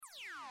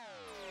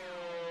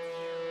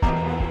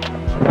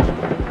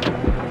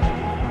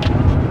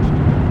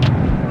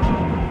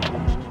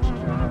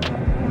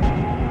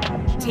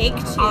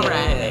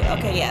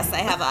Okay, yes, I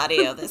have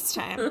audio this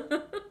time.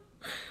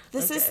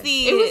 This is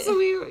the... It was,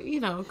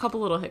 a couple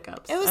little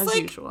hiccups, as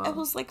usual. It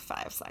was like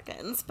 5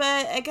 seconds,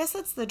 but I guess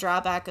that's the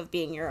drawback of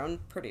being your own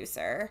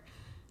producer.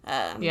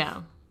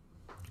 Yeah.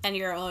 And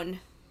your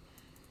own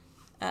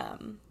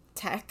sound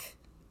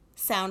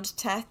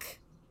tech.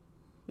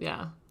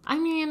 Yeah. I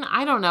mean,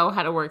 I don't know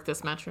how to work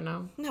this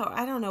metronome. No,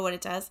 I don't know what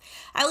it does.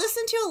 I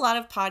listen to a lot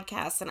of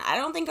podcasts, and I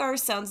don't think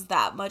ours sounds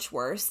that much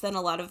worse than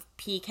a lot of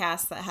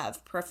PCasts that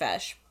have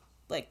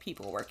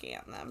people working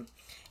on them.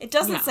 It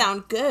doesn't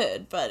sound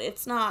good, but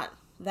it's not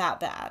that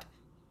bad.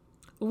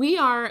 We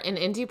are an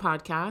indie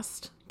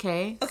podcast,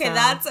 okay? Okay, so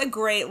that's a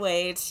great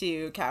way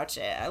to couch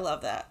it. I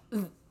love that.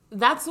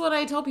 That's what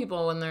I tell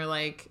people when they're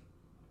like,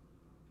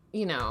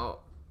 they're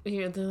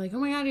like, oh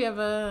my God, you have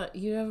a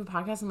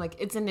podcast? I'm like,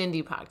 it's an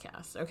indie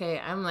podcast, okay?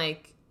 I'm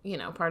like,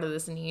 part of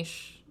this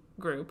niche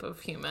group of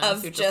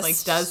humans who just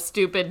like does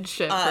stupid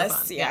shit for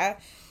fun. Yeah.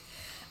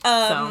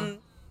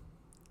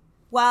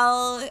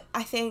 Well,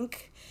 I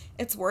think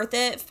it's worth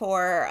it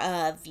for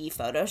the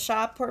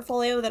Photoshop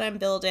portfolio that I'm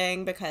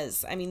building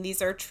because,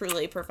 these are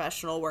truly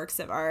professional works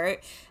of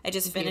art. I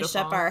just finished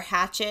up our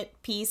Hatchet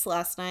piece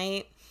last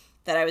night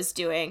that I was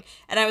doing,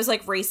 and I was,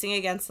 like, racing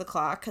against the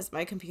clock because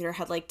my computer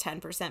had, like,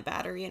 10%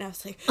 battery, and I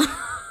was like...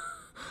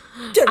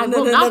 I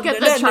will not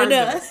get the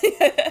charger.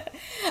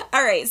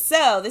 All right,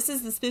 so this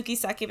is the Spooky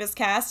Succubus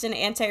cast, an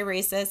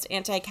anti-racist,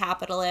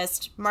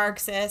 anti-capitalist,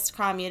 Marxist,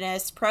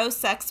 communist,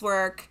 pro-sex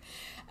work,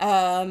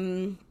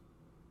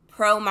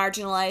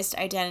 pro-marginalized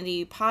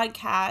identity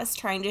podcast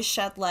trying to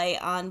shed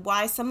light on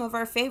why some of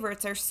our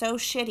favorites are so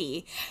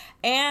shitty.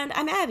 And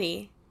I'm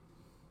Abby.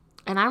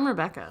 And I'm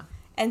Rebecca.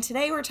 And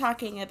today we're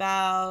talking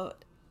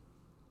about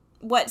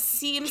what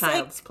seems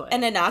Child's like Play.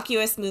 An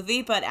innocuous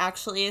movie, but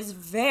actually is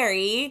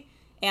very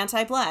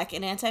anti-black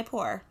and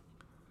anti-poor.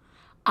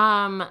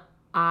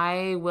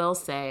 I will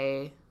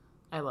say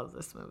I love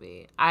this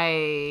movie.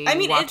 I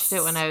watched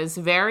it when I was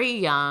very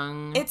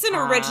young. It's an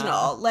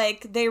original.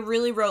 They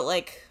really wrote,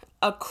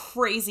 a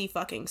crazy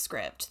fucking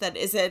script that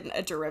isn't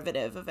a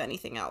derivative of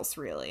anything else,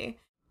 really.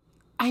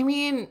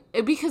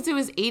 Because it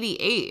was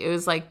 88. It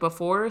was,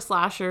 before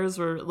slashers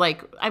were,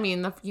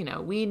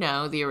 we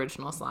know the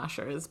original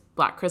slasher is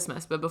Black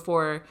Christmas, but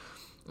before,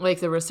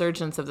 the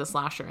resurgence of the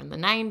slasher in the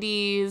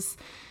 90s,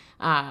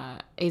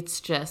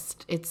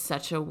 it's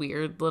such a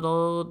weird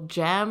little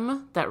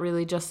gem that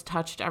really just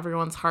touched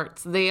everyone's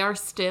hearts. They are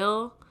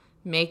still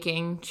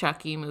making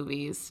Chucky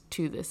movies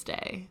to this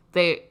day.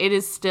 It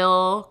is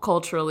still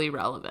culturally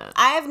relevant.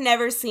 I have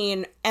never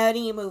seen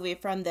any movie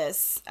from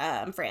this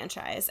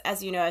franchise.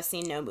 As you know, I've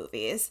seen no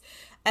movies.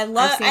 I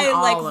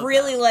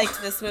really liked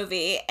this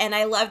movie, and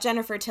I love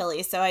Jennifer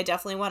Tilly, so I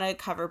definitely want to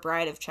cover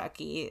Bride of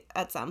Chucky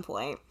at some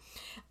point.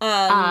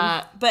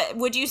 But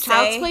would you say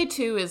Child's Play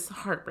 2 is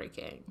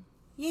heartbreaking?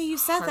 Yeah, you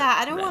said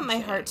that. I don't want my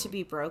heart to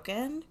be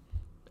broken.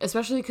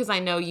 Especially because I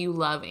know you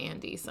love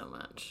Andy so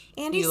much.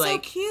 Andy's so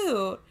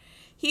cute.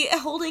 He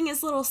holding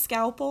his little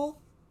scalpel.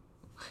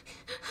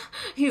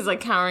 He's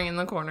cowering in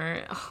the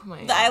corner. Oh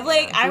my God.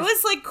 I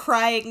was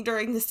crying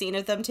during the scene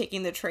of them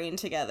taking the train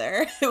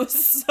together. It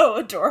was so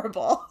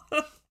adorable.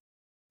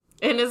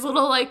 In his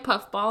little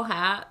puffball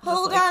hat.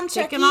 Hold on,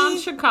 Chucky. Taking on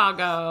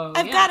Chicago.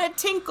 I've got a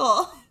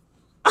tinkle.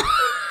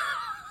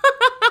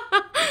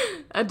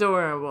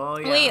 Adorable.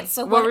 Yeah. Wait,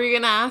 so what were you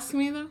gonna ask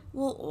me though?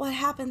 Well, what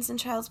happens in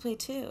Child's Play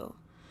 2?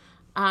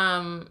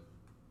 Do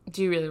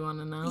you really want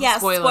to know? Yeah,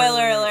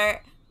 spoiler alert.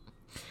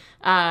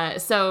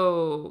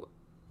 So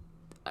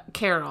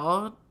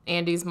Carol,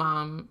 Andy's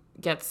mom,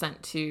 gets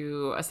sent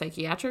to a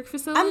psychiatric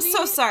facility. I'm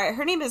so sorry.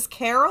 Her name is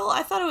Carol?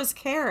 I thought it was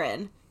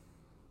Karen.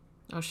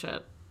 Oh,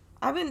 shit.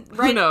 I've been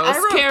Who knows? I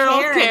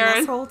wrote Karen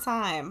this whole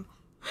time.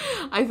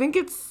 I think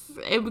it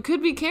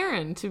could be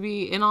Karen, to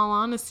be, in all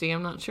honesty.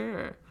 I'm not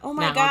sure. Oh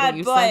my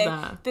God,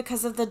 but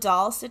because of the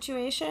doll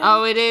situation?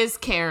 Oh, it is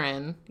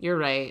Karen. You're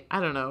right. I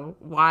don't know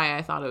why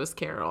I thought it was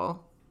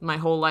Carol. My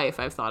whole life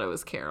I've thought it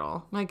was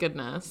Carol. My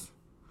goodness.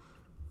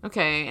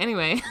 Okay,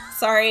 anyway.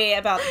 Sorry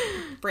about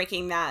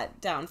breaking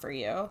that down for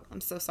you. I'm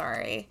so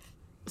sorry.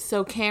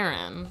 So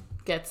Karen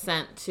gets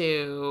sent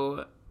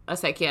to a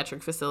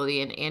psychiatric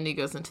facility, and Andy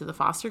goes into the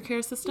foster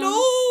care system.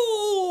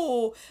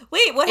 No!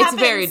 Wait, what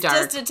happens? It's very dark.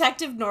 Does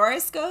Detective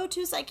Norris go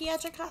to a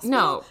psychiatric hospital?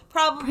 No.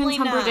 Probably Prince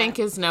not. Humperdinck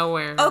is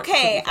nowhere.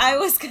 Okay, I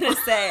was going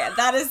to say,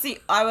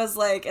 I was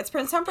like, it's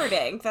Prince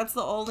Humperdinck. That's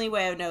the only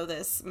way I know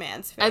this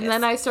man's face. And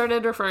then I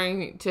started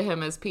referring to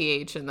him as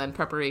PH, and then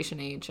Preparation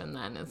H, and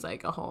then it's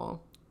a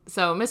whole...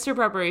 So Mr.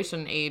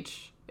 Preparation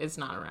H is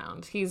not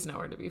around. He's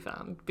nowhere to be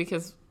found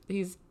because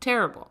he's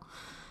terrible.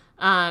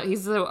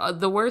 He's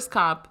the worst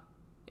cop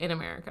in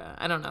America.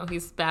 I don't know.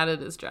 He's bad at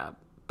his job.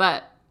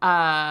 But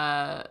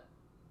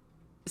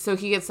so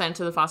he gets sent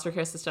to the foster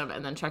care system,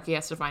 and then Chucky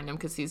has to find him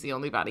because he's the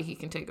only body he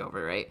can take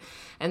over, right?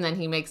 And then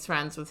he makes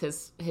friends with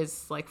his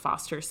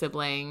foster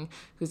sibling,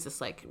 who's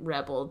this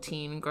rebel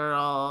teen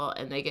girl,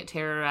 and they get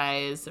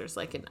terrorized. There's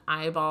an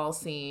eyeball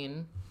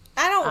scene.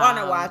 I don't want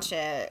to watch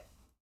it.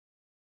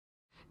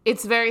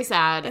 It's very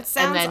sad. It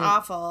sounds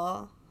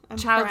awful.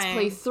 Child's crying.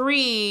 Play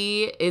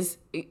 3 is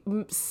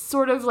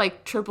sort of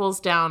like triples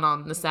down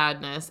on the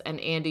sadness, and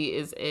Andy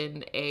is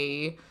in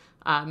a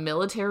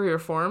military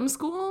reform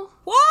school.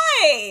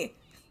 Why?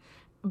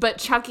 But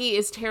Chucky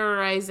is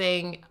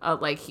terrorizing,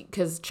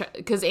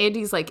 because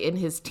Andy's, like, in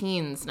his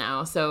teens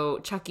now. So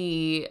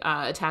Chucky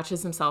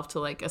attaches himself to,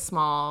 like,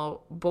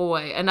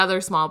 another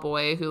small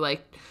boy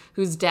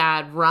whose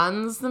dad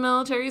runs the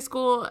military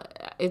school.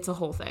 It's a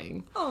whole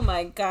thing. Oh,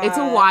 my God. It's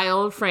a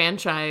wild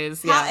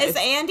franchise. Yeah, is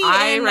Andy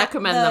I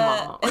recommend them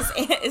all.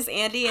 Is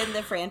Andy in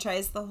the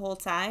franchise the whole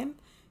time?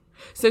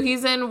 So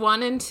he's in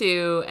 1 and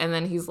 2, and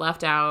then he's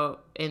left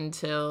out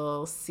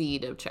until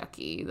Seed of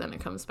Chucky. Then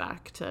it comes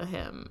back to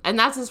him. And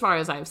that's as far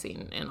as I've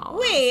seen in all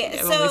of them.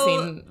 I've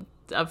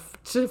only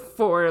seen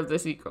 4 of the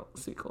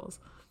sequels.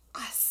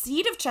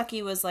 Seed of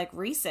Chucky was, like,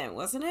 recent,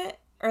 wasn't it?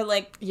 Or,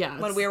 like, yeah,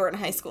 when we were in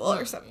high school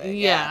or something.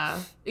 Yeah.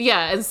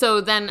 And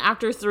so then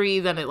after 3,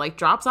 then it, like,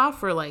 drops off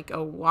for, like,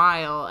 a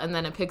while. And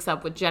then it picks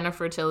up with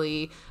Jennifer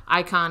Tilly,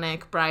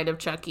 iconic Bride of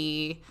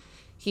Chucky.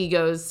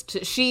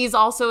 She's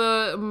also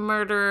a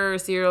murderer,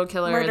 serial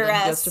killer, and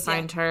then he goes to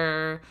find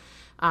her,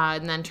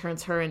 and then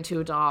turns her into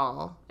a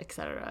doll,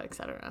 etc.,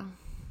 etc.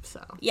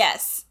 So.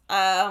 Yes.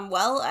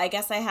 Well, I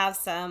guess I have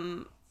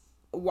some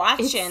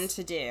watching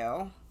to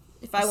do.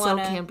 If I want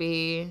to. So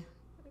campy.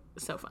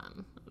 So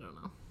fun. I don't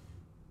know.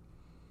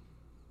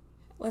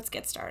 Let's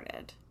get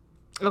started.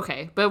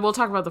 Okay, but we'll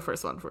talk about the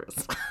first one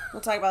first.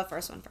 We'll talk about the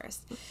first one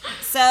first.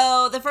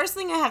 So the first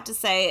thing I have to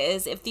say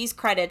is if these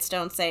credits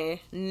don't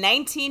say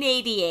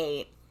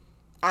 1988,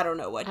 I don't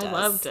know what does. I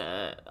loved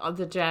it. All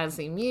the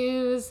jazzy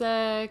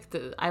music.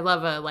 I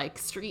love a, like,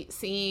 street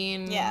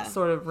scene. Yeah.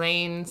 Sort of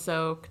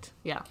rain-soaked.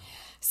 Yeah.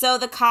 So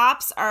the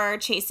cops are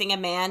chasing a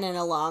man in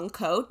a long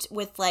coat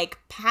with, like,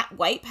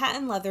 white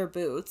patent leather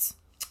boots,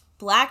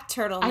 black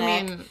turtleneck.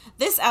 I mean,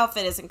 this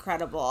outfit is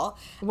incredible.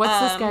 What's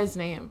this guy's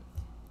name?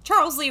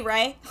 Charles Lee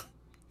Ray.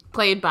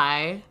 Played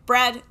by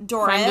Brad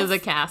Douriff. Friend of the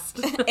cast.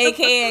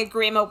 A.K.A.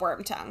 Grima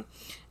Wormtongue,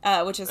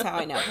 which is how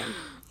I know him.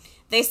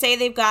 They say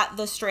they've got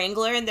the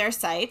Strangler in their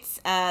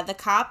sights. The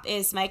cop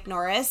is Mike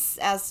Norris,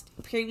 as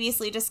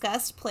previously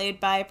discussed,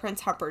 played by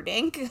Prince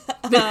Humperdinck.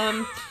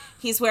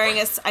 He's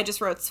wearing I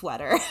just wrote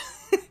sweater.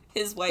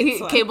 His white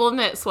sweater. Cable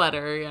knit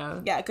sweater, yeah.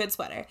 Yeah, good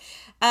sweater.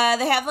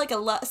 They have, like,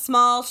 a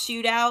small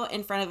shootout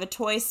in front of a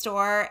toy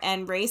store,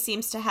 and Ray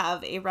seems to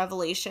have a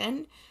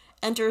revelation.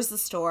 Enters the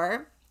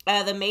store.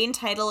 The main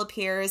title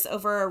appears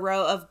over a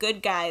row of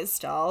Good Guys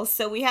dolls.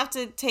 So we have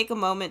to take a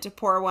moment to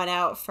pour one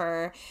out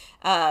for,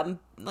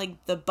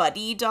 like, the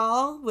Buddy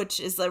doll, which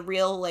is a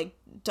real, like,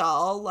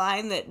 doll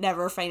line that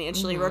never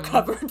financially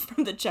recovered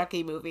from the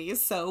Chucky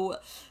movies. So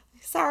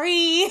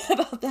sorry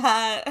about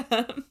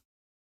that.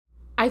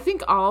 I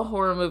think all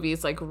horror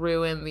movies, like,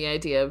 ruin the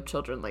idea of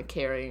children, like,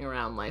 carrying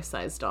around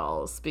life-size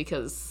dolls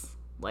because,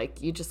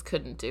 like, you just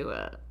couldn't do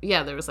it.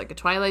 Yeah, there was, like, a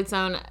Twilight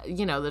Zone,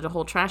 the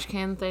whole trash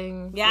can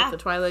thing. Yeah. With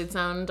the Twilight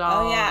Zone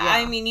doll. Oh, yeah.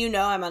 I mean,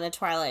 I'm on a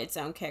Twilight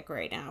Zone kick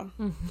right now.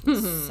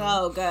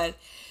 So good.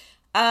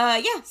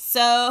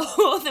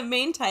 So the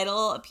main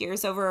title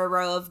appears over a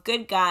row of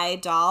Good Guy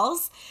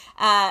dolls.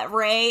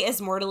 Ray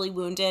is mortally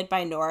wounded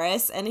by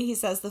Norris, and he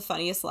says the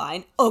funniest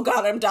line, "Oh,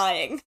 God, I'm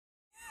dying."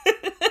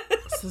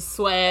 So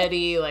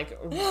sweaty, like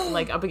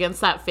up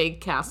against that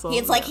fake castle.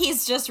 It's like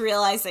he's just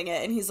realizing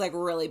it, and he's, like,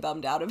 really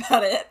bummed out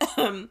about it.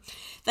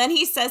 Then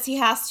he says he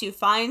has to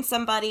find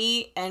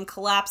somebody and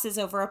collapses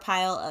over a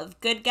pile of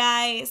good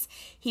guys.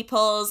 He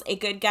pulls a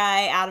good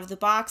guy out of the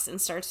box and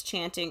starts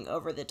chanting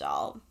over the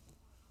doll.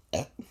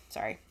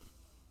 Sorry.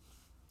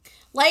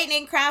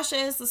 Lightning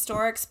crashes, the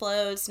store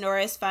explodes,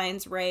 Norris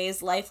finds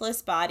Ray's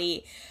lifeless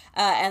body,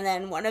 and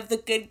then one of the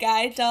good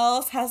guy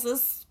dolls has a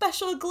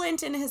special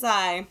glint in his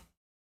eye.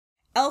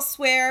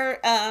 Elsewhere,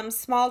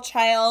 small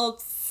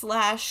child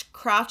 /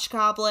 crotch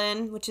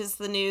goblin, which is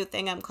the new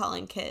thing I'm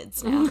calling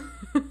kids now.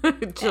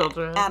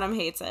 Children. Adam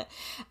hates it.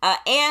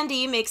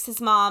 Andy makes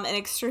his mom an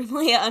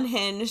extremely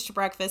unhinged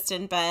breakfast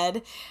in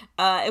bed.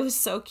 It was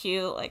so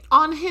cute. Like,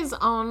 on his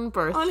own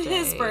birthday. On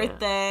his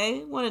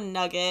birthday. What a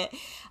nugget.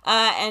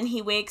 And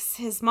he wakes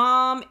his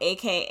mom,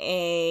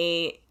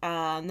 a.k.a.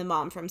 The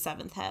mom from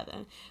Seventh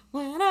Heaven.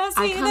 When I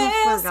see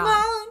their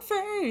smiling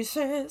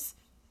faces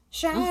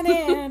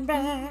shining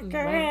back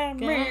at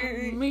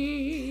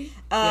me.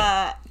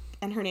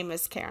 And her name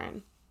is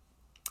Karen.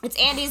 It's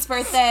Andy's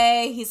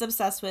birthday. He's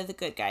obsessed with the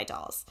Good Guy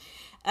dolls.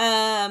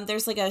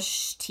 There's, like, a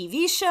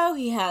TV show.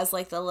 He has,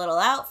 like, the little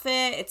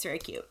outfit. It's very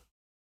cute.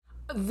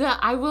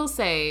 I will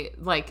say,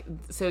 like,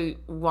 so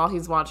while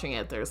he's watching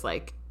it, there's,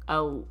 like,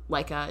 a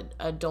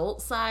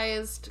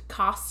adult-sized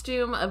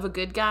costume of a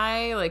good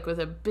guy, like, with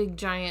a big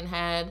giant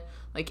head,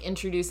 like,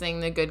 introducing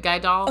the Good Guy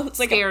doll. Oh, it's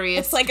like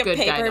Scariest a Good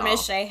Guy paper doll.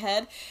 mache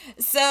head.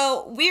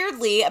 So,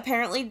 weirdly,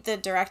 apparently the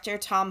director,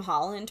 Tom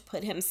Holland,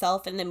 put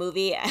himself in the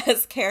movie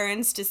as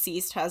Karen's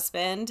deceased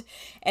husband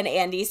and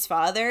Andy's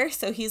father.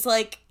 So he's,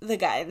 like, the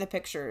guy in the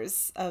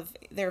pictures of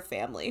their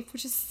family,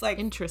 which is, like...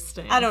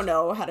 Interesting. I don't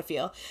know how to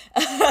feel.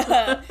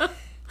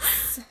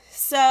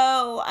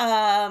 So,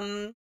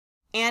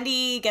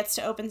 Andy gets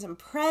to open some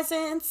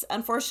presents.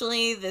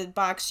 Unfortunately, the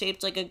box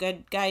shaped like a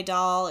good guy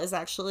doll is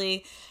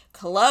actually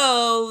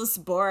clothes.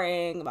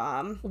 Boring,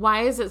 Mom.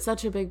 Why is it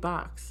such a big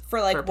box?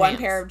 For like one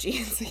pair of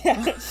jeans.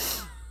 Yeah.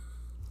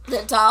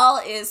 The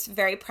doll is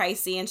very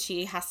pricey and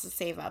she has to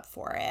save up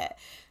for it.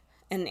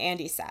 And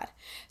Andy's sad.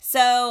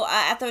 So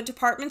at the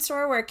department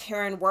store where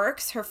Karen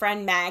works, her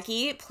friend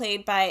Maggie,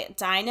 played by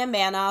Dinah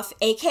Manoff,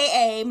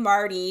 a.k.a.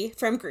 Marty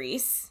from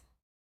Grease.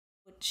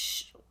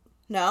 Which,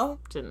 no?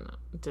 Didn't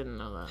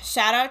know that.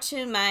 Shout out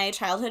to my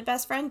childhood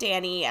best friend,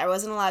 Danny. I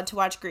wasn't allowed to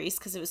watch Grease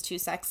because it was too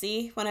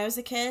sexy when I was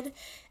a kid.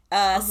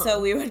 So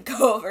we would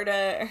go over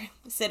to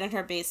sit in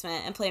her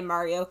basement and play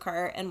Mario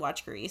Kart and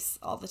watch Grease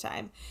all the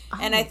time.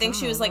 And I think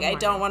she was like, I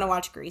don't want to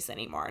watch Grease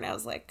anymore. And I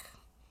was like,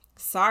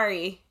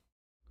 sorry.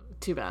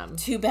 Too bad.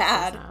 Too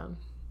bad.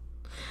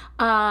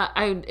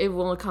 It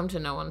will come to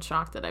no one's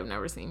shock that I've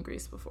never seen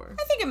Grease before.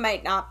 I think it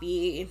might not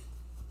be,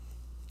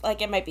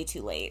 like, it might be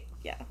too late.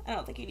 Yeah, I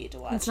don't think you need to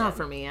watch it. It's not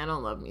for me. I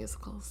don't love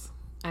musicals.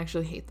 I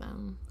actually hate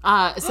them.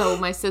 So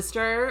my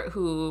sister,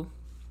 who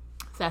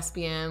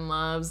thespian,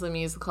 loves the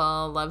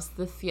musical, loves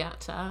the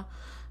theater.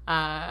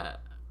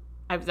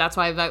 That's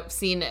why I've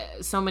seen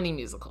so many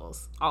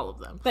musicals, all of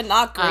them. But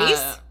not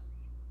Grease?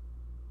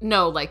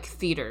 No, like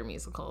theater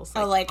musicals.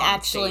 Like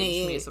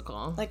actually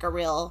musical. Like a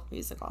real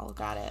musical.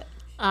 Got it.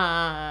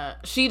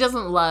 She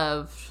doesn't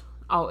love,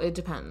 it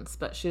depends,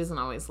 but she doesn't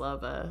always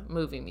love a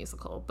movie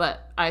musical.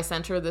 But I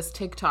sent her this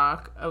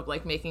TikTok of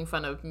like making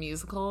fun of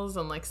musicals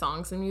and like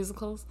songs in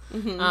musicals.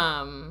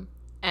 Mm-hmm.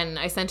 And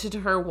I sent it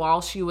to her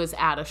while she was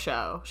at a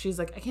show. She's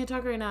like, I can't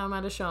talk right now. I'm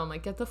at a show. I'm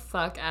like, get the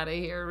fuck out of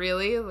here.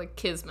 Really? Like,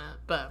 kismet.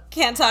 But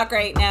can't talk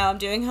right now. I'm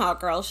doing hot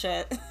girl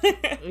shit.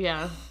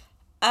 Yeah.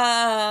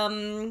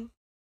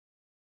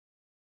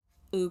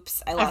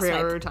 Oops, I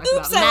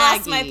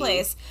lost my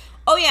place.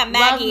 Oh yeah,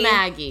 Maggie. Love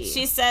Maggie.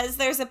 She says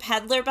there's a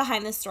peddler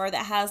behind the store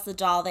that has the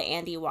doll that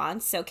Andy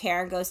wants, so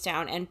Karen goes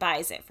down and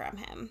buys it from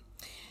him.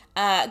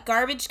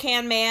 Garbage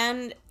Can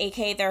Man,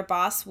 aka their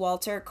boss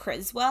Walter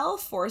Criswell,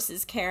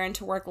 forces Karen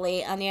to work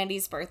late on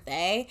Andy's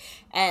birthday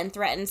and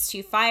threatens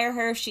to fire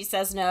her if she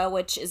says no,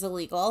 which is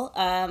illegal.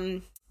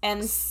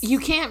 And you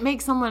can't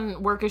make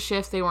someone work a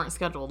shift they weren't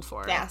scheduled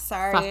for. Yeah,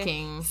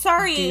 sorry.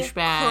 Sorry,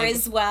 douchebag.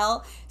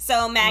 Criswell.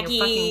 So Maggie...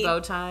 And your fucking bow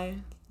tie.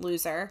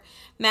 Loser.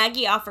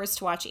 Maggie offers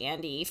to watch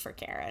Andy for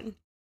Karen.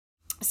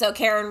 So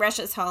Karen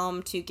rushes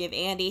home to give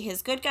Andy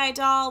his good guy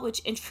doll, which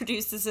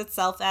introduces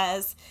itself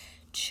as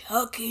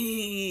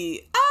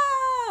Chucky.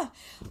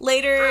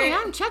 Later... Hi,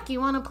 I'm Chucky.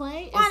 Want to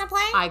play? Want to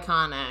play?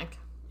 Iconic.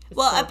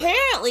 Well,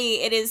 apparently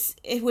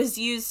it was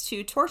used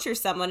to torture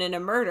someone in a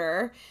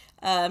murder...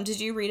 did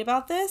you read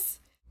about this?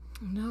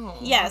 No.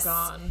 Yes. Oh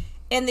God.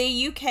 In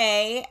the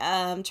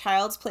UK,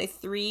 Child's Play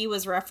 3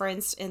 was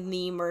referenced in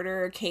the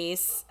murder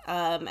case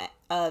of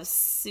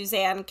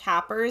Suzanne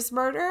Capper's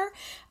murder,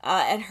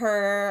 and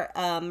her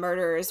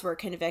murderers were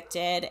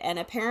convicted, and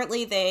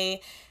apparently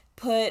they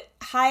put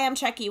Hi, I'm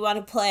Chucky, Want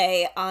to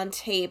Play on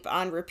tape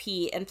on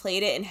repeat and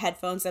played it in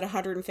headphones at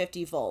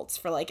 150 volts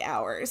for like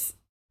hours.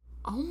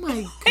 Oh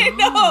my God. I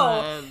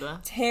know.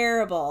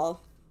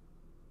 Terrible.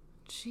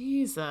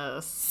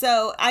 Jesus.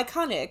 So,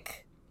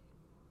 iconic.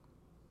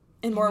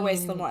 In more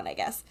ways than one, I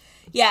guess.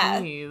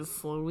 Yeah.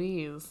 Jeez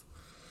Louise.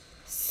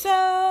 So,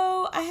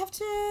 I have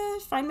to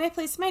find my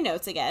place in my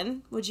notes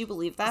again. Would you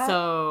believe that?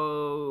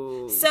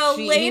 So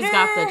later... He's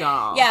got the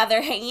doll. Yeah,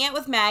 they're hanging out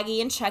with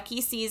Maggie, and Chucky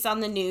sees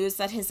on the news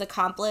that his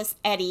accomplice,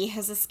 Eddie,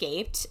 has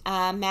escaped.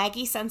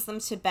 Maggie sends them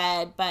to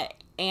bed, but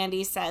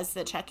Andy says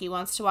that Chucky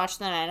wants to watch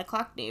the 9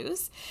 o'clock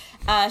news.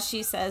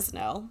 She says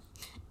no.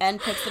 And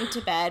puts them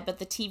to bed, but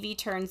the TV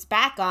turns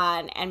back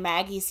on, and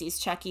Maggie sees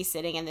Chucky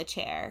sitting in the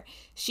chair.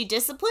 She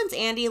disciplines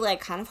Andy,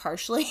 like, kind of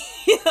harshly.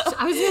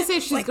 I was gonna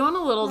say, she's going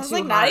a little too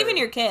hard. Not even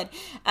your kid.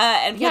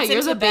 And puts you're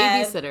him the to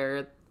bed.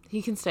 babysitter.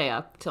 He can stay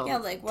up till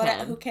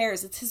 10. Who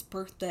cares? It's his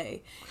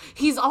birthday.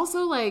 He's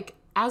also, like,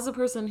 as a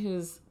person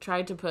who's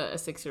tried to put a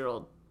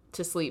 6-year-old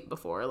to sleep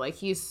before, like,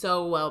 he's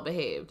so well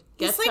behaved.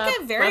 He's like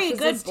a very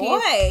good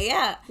boy,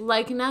 yeah.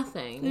 Like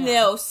nothing. Yeah.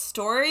 No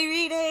story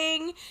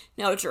reading,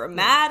 no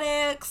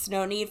dramatics,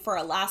 no need for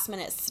a last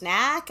minute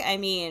snack. I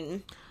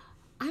mean,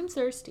 I'm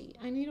thirsty.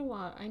 I need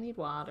water.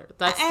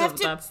 I have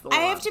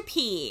to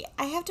pee.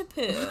 I have to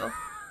poo.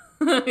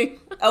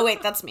 Oh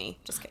wait, that's me.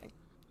 Just kidding.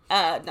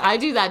 No. I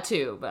do that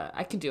too, but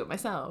I can do it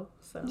myself.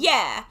 So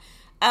yeah.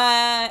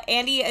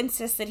 Andy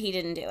insists that he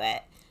didn't do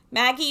it.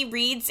 Maggie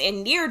reads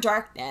in near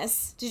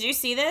darkness. Did you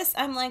see this?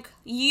 I'm like,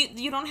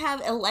 you don't have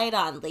a light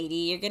on, lady.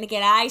 You're gonna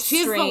get eye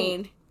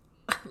strain.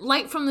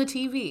 Light from the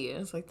TV.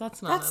 It's like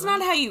that's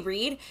not how you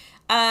read.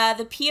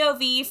 The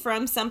POV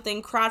from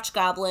something crotch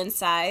goblin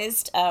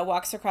sized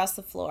walks across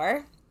the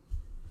floor.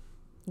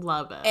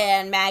 Love it.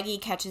 And Maggie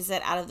catches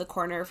it out of the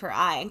corner of her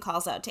eye and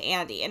calls out to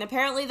Andy. And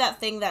apparently the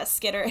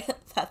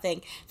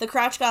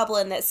crotch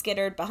goblin that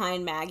skittered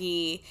behind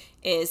Maggie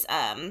is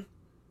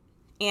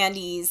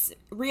Andy's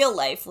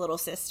real-life little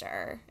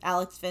sister.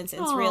 Alex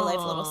Vincent's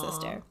real-life little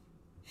sister.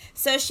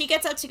 So she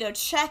gets up to go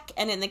check,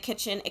 and in the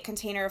kitchen, a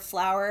container of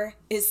flour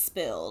is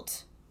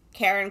spilled.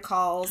 Karen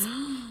calls,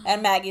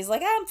 and Maggie's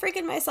like, I'm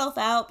freaking myself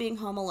out being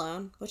home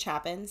alone, which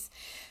happens.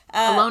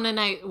 Alone at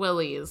night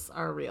willies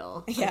are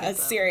real. Yeah,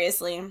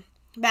 seriously.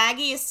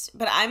 Maggie's,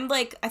 but I'm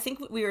like, I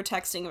think we were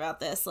texting about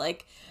this,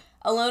 like,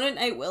 alone at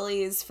night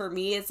willies for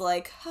me is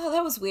like, oh,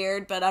 that was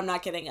weird, but I'm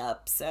not getting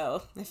up,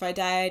 so if I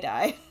die, I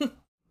die.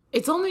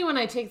 It's only when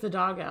I take the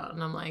dog out,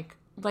 and I'm like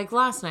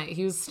last night,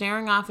 he was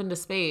staring off into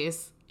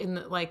space, in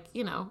the, like,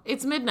 you know,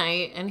 it's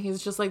midnight, and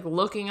he's just, like,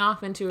 looking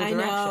off into a direction.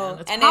 Know.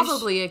 It's and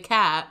probably a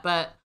cat,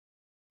 but...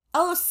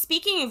 Oh,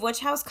 speaking of which,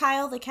 how's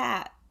Kyle the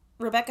cat?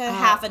 Rebecca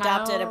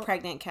half-adopted a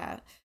pregnant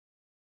cat.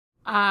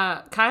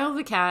 Kyle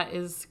the cat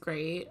is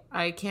great.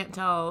 I can't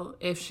tell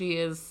if she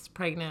is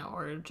pregnant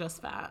or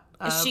just fat.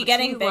 Is she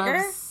getting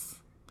bigger?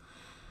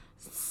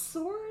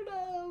 Sort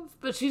of.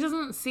 But she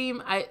doesn't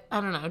seem... I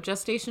don't know.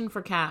 Gestation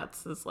for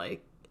cats is,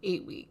 like,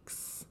 8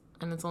 weeks.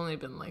 And it's only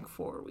been, like,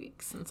 4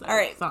 weeks since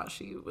I thought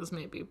she was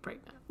maybe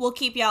pregnant. We'll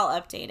keep y'all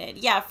updated.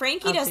 Yeah,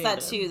 Frankie does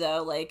that too,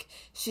 though. Like,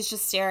 she's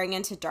just staring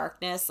into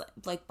darkness,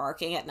 like,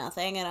 barking at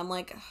nothing. And I'm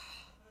like,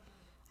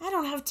 I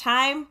don't have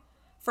time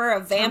for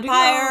a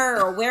vampire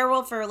or a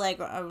werewolf or, like,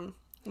 a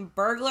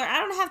burglar. I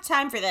don't have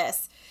time for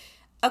this.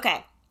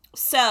 Okay,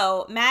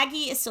 so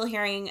Maggie is still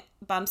hearing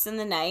bumps in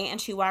the night, and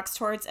she walks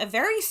towards a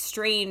very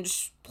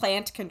strange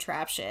plant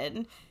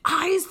contraption.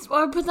 I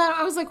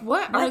was like,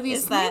 what are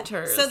these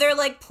planters? So they're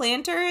like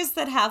planters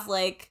that have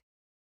like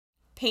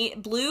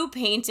blue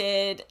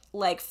painted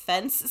like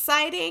fence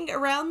siding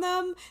around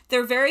them.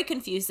 They're very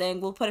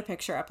confusing. We'll put a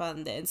picture up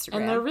on the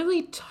Instagram. And they're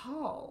really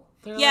tall.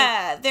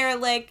 They're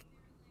like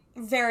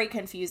very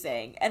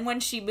confusing. And when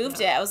she moved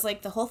it, I was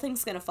like, the whole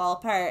thing's gonna fall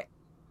apart.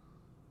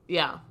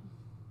 Yeah.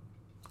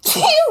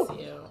 So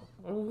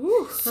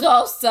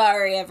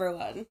sorry,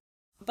 everyone.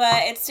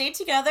 But it stayed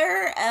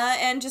together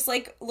and just,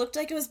 like, looked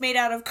like it was made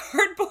out of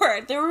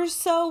cardboard. They were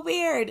so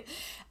weird.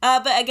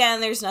 But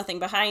again, there's nothing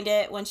behind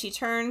it. When she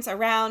turns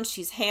around,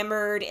 she's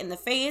hammered in the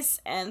face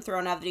and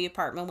thrown out of the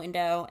apartment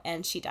window,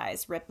 and she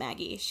dies. Rip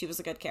Maggie. She was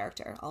a good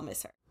character. I'll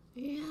miss her.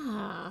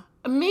 Yeah.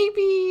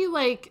 Maybe,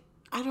 like,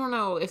 I don't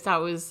know if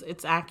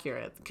it's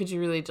accurate. Could you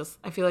really just...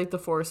 I feel like the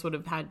force would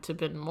have had to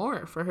been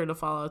more for her to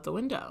fall out the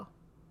window.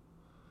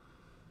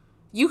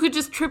 You could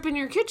just trip in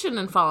your kitchen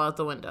and fall out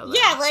the window. Though.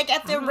 Yeah, like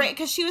at the rate,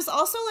 because she was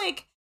also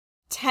like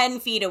 10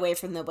 feet away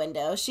from the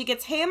window. She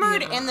gets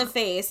hammered in the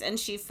face and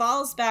she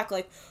falls back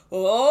like,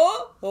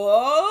 oh.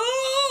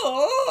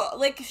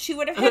 Like she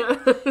would have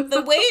hit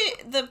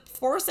the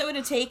force it would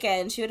have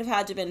taken, she would have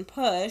had to been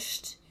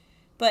pushed.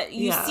 But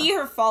you see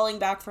her falling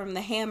back from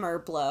the hammer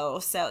blow.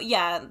 So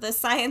yeah, the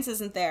science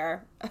isn't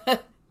there.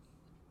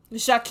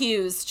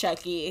 J'accuse,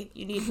 Chucky.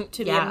 You need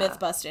to be a myth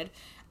busted.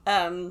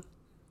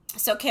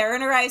 So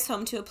Karen arrives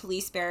home to a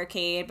police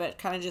barricade, but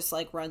kind of just,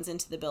 like, runs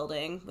into the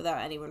building without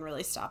anyone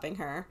really stopping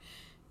her.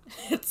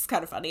 It's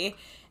kind of funny.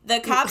 The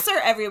cops are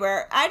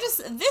everywhere.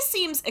 This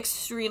seems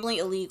extremely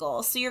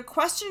illegal. So you're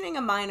questioning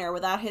a minor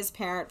without his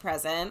parent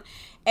present,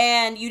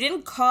 and you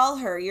didn't call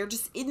her. You're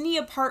just in the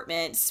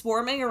apartment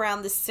swarming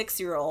around this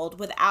 6-year-old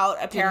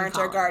without a parent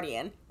or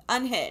guardian.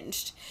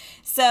 Unhinged.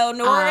 So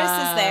Norris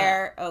is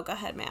there. Oh, go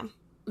ahead, ma'am.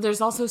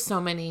 There's also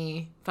so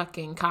many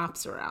fucking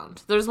cops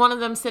around. There's one of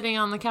them sitting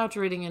on the couch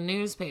reading a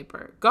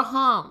newspaper. Go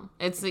home.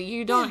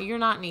 You're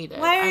not needed.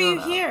 Why are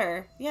you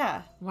here?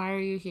 Yeah. Why are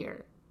you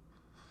here?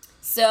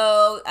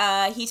 So,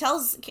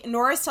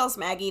 Norris tells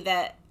Maggie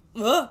that,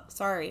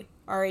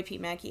 R.I.P.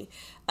 Maggie.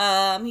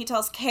 He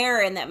tells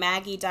Karen that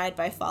Maggie died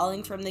by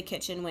falling from the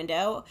kitchen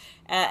window,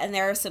 and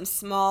there are some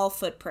small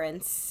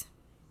footprints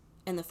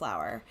in the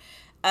flour.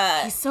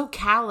 He's so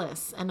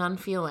callous and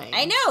unfeeling.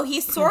 I know.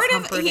 He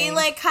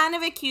kind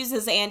of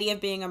accuses Andy of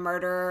being a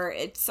murderer.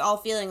 It's all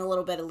feeling a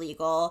little bit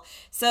illegal.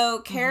 So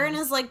Karen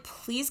is like,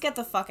 please get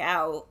the fuck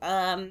out.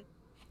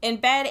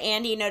 In bed,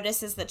 Andy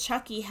notices that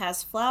Chucky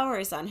has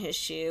flowers on his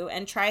shoe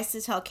and tries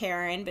to tell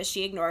Karen, but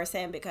she ignores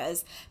him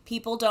because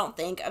people don't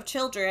think of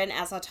children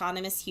as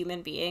autonomous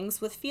human beings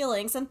with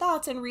feelings and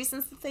thoughts and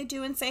reasons that they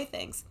do and say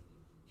things.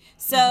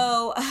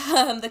 So,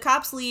 the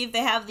cops leave. They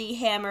have the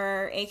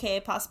hammer,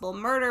 aka possible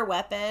murder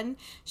weapon.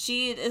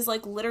 She is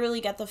like, literally,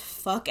 get the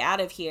fuck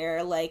out of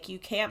here. Like, you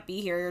can't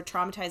be here. You're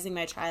traumatizing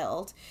my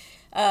child.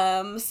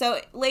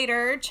 So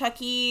later,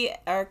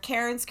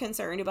 Karen's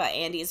concerned about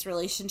Andy's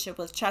relationship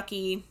with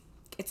Chucky.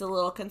 It's a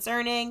little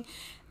concerning.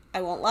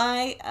 I won't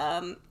lie.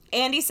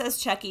 Andy says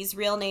Chucky's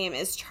real name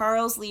is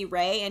Charles Lee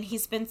Ray, and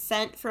he's been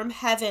sent from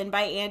heaven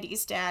by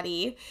Andy's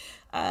daddy.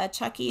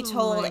 Chucky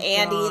told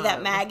Andy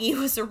that Maggie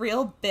was a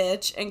real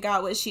bitch and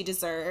got what she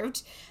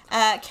deserved.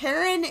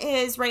 Karen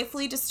is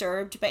rightfully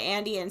disturbed, but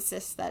Andy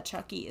insists that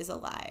Chucky is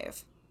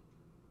alive.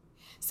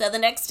 So the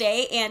next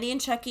day, Andy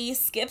and Chucky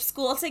skip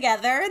school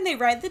together and they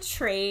ride the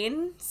train.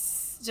 Did I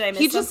miss something?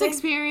 He just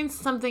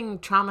experienced something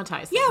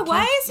traumatizing. Yeah,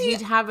 why is he...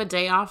 He'd have a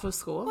day off of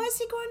school? Why is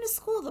he going to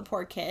school, the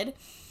poor kid?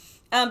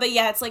 But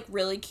yeah, it's like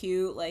really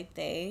cute. Like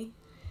they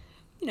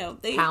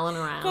they palling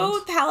around.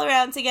 go pal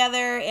around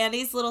together.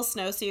 Andy's little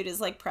snowsuit is,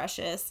 like,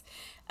 precious.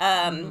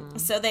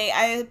 So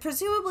I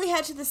presumably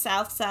head to the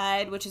south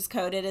side, which is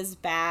coded as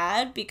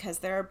bad because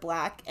there are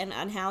black and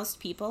unhoused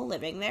people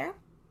living there.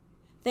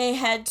 They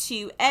head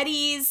to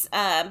Eddie's,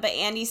 but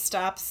Andy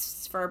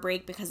stops for a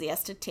break because he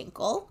has to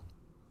tinkle.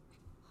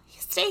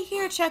 Stay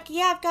here,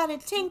 Chucky. I've got to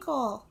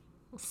tinkle.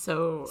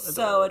 So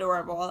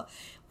adorable.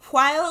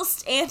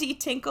 Whilst Andy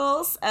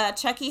tinkles,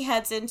 Chucky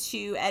heads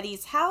into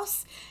Eddie's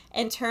house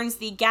and turns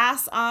the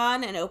gas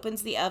on and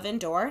opens the oven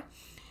door.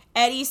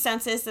 Eddie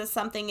senses that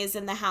something is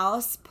in the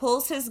house,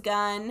 pulls his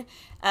gun,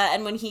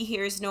 and when he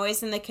hears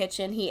noise in the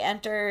kitchen, he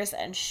enters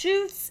and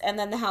shoots, and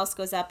then the house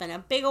goes up in a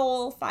big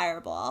old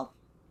fireball.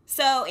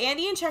 So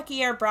Andy and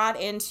Chucky are brought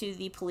into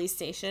the police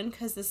station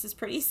because this is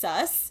pretty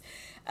sus.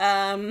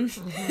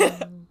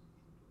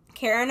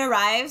 Karen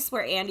arrives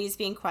where Andy's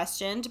being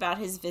questioned about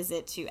his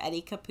visit to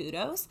Eddie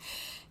Caputo's.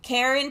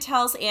 Karen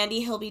tells Andy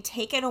he'll be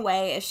taken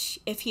away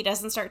if he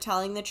doesn't start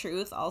telling the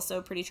truth,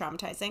 also pretty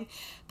traumatizing.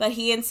 But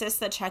he insists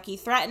that Chucky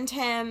threatened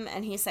him,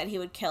 and he said he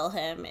would kill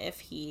him if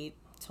he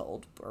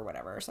told or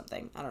whatever or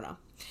something. I don't know.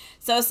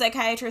 So a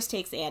psychiatrist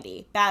takes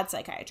Andy. Bad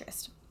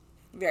psychiatrist.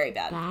 Very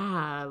bad.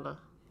 Bad.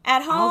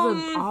 At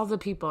home... All the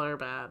people are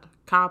bad.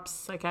 Cops,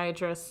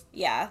 psychiatrists.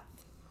 Yeah.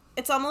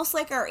 It's almost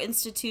like our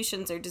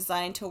institutions are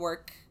designed to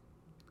work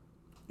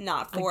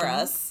not for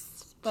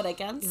us, but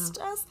against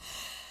us.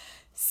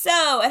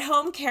 So, at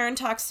home, Karen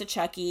talks to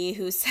Chucky,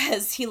 who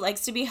says he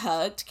likes to be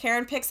hugged.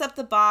 Karen picks up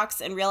the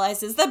box and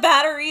realizes the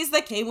batteries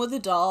that came with the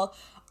doll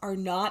are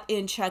not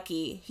in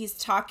Chucky. He's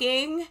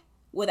talking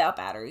without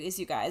batteries,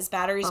 you guys.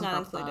 Batteries not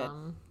included.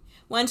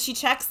 When she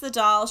checks the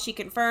doll, she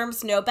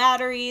confirms no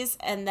batteries,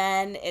 and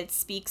then it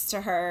speaks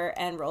to her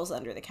and rolls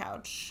under the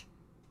couch.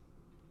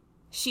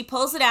 She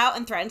pulls it out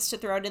and threatens to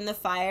throw it in the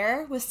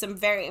fire with some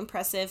very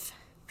impressive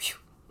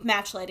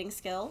match lighting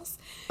skills.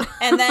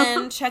 And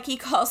then Chucky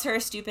calls her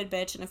a stupid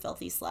bitch and a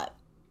filthy slut.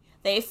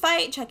 They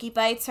fight, Chucky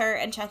bites her,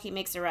 and Chucky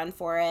makes a run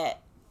for it.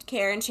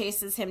 Karen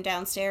chases him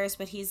downstairs,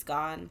 but he's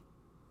gone.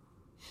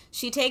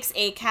 She takes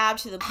a cab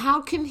to the...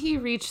 How can he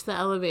reach the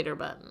elevator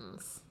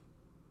buttons?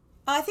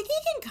 I think he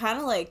can kind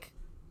of, like,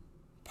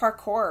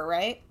 parkour,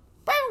 right?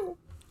 Bow!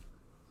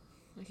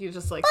 He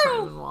just, like,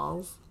 climbing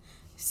walls.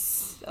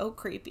 So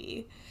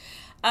creepy.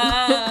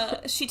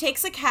 She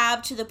takes a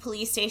cab to the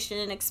police station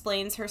and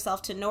explains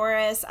herself to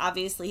Norris.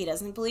 Obviously, he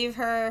doesn't believe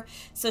her.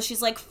 So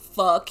she's like,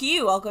 fuck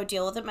you. I'll go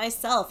deal with it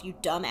myself, you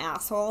dumb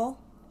asshole.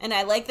 And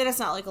I like that it's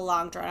not like a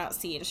long, drawn-out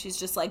scene. She's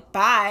just like,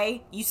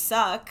 bye, you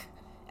suck.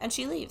 And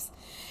she leaves.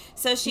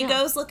 So she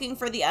goes looking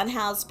for the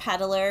unhoused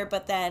peddler,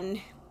 but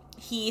then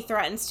he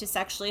threatens to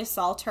sexually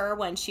assault her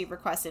when she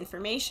requests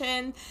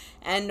information,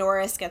 and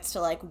Norris gets to,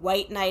 like,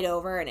 white knight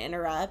over and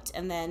interrupt,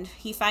 and then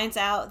he finds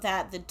out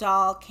that the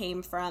doll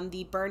came from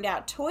the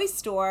burned-out toy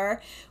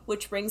store,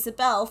 which rings a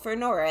bell for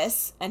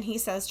Norris, and he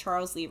says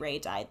Charles Lee Ray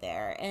died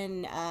there,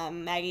 and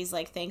Maggie's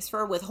like, thanks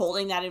for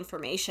withholding that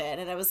information,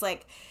 and I was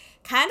like,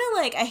 kind of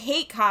like, I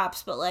hate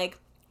cops, but, like,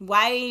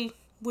 why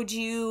would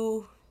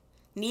you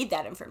need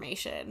that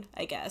information,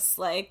 I guess,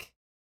 like...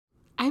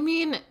 I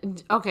mean,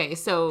 okay,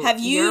 so have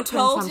you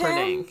told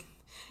Prince him?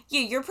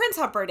 Yeah, you're Prince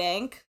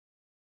Humperdinck.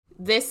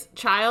 This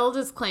child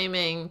is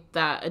claiming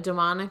that a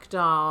demonic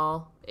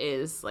doll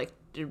is, like,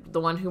 the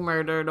one who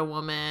murdered a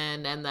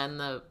woman, and then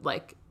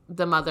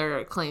the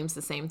mother claims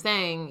the same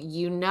thing.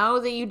 You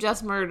know that you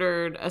just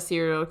murdered a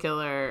serial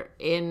killer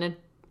in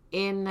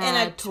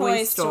a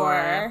toy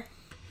store.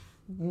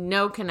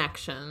 No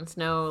connections,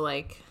 no,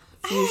 like...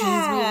 fusions.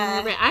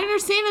 I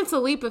understand it's a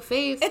leap of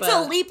faith. It's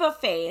a leap of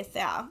faith,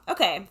 yeah.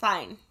 Okay,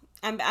 fine.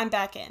 I'm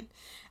back in.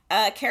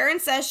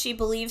 Karen says she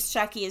believes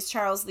Chucky is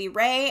Charles Lee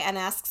Ray and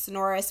asks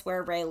Norris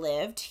where Ray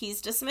lived.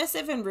 He's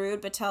dismissive and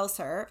rude, but tells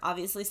her,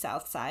 obviously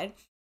South Side.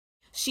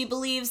 She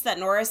believes that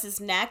Norris is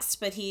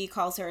next, but he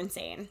calls her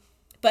insane.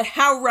 But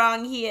how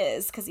wrong he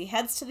is, because he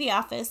heads to the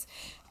office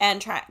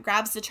and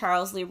grabs the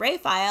Charles Lee Ray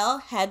file,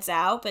 heads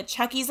out, but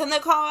Chucky's in the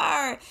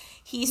car.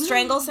 He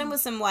strangles him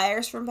with some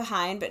wires from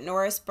behind, but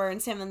Norris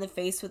burns him in the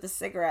face with a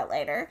cigarette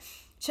lighter.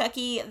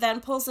 Chucky then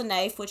pulls a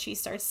knife, which he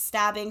starts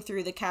stabbing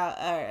through the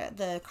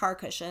car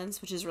cushions,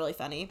 which is really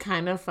funny.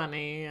 Kind of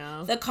funny,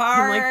 yeah. The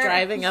car... Him, like,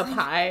 driving up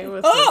high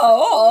with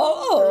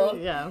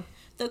yeah.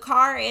 The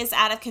car is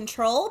out of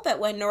control, but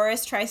when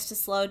Norris tries to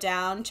slow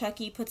down,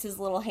 Chucky puts his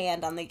little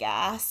hand on the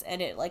gas, and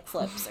it, like,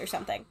 flips or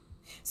something.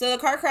 So the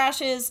car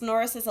crashes,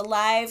 Norris is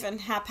alive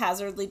and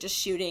haphazardly just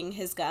shooting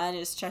his gun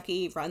as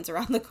Chucky runs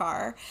around the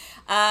car.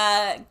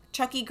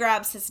 Chucky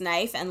grabs his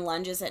knife and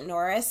lunges at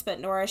Norris, but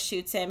Norris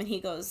shoots him and he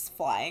goes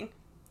flying.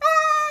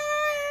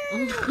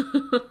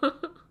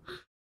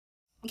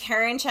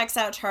 Karen checks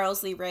out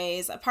Charles Lee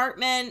Ray's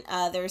apartment.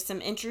 There's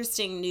some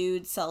interesting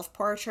nude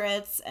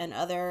self-portraits and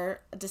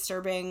other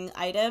disturbing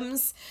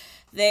items.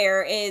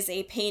 There is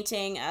a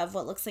painting of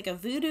what looks like a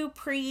voodoo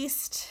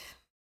priest,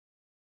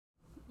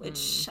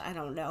 which I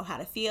don't know how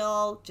to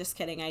feel. Just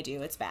kidding, I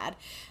do. It's bad.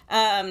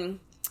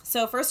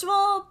 So first of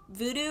all,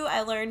 voodoo,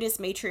 I learned,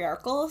 is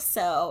matriarchal,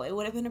 so it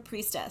would have been a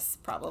priestess,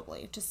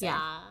 probably. Just saying.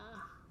 Yeah.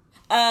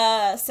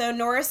 So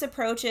Norris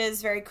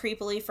approaches very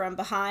creepily from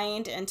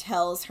behind and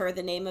tells her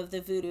the name of the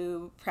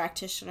voodoo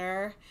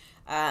practitioner,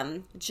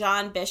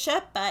 John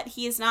Bishop, but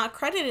he is not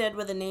credited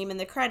with a name in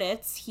the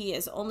credits. He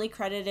is only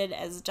credited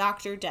as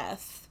Dr.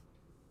 Death.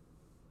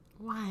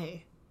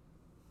 Why?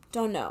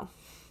 Don't know.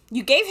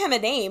 You gave him a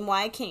name.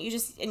 Why can't you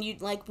just... And you,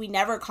 like, we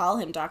never call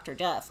him Dr.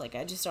 Death. Like,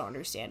 I just don't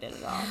understand it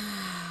at all.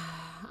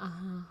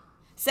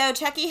 So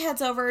Chucky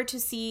heads over to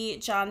see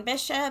John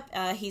Bishop.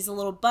 He's a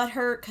little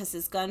butthurt because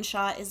his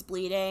gunshot is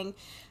bleeding.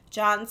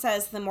 John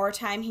says the more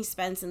time he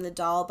spends in the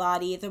doll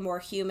body, the more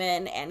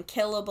human and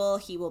killable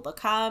he will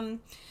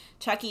become.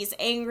 Chucky's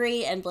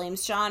angry and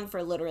blames John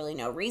for literally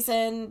no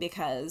reason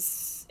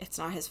because it's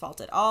not his fault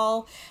at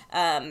all.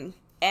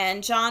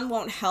 And John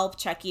won't help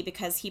Chucky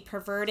because he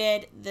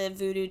perverted the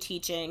voodoo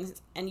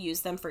teachings and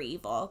used them for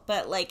evil.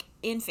 But, like,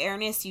 in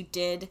fairness, you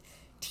did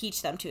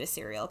teach them to a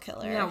serial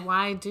killer. Yeah,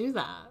 why do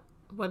that?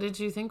 What did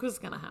you think was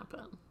going to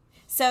happen?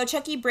 So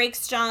Chucky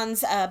breaks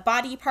John's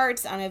body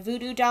parts on a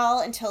voodoo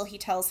doll until he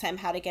tells him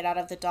how to get out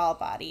of the doll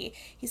body.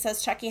 He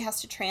says Chucky has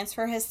to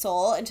transfer his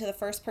soul into the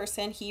first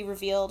person he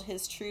revealed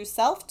his true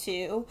self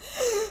to,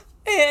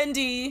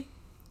 Andy.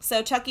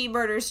 So Chucky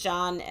murders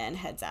John and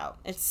heads out.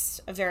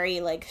 It's a very,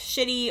 like,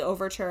 shitty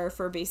overture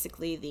for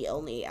basically the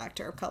only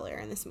actor of color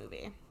in this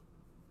movie.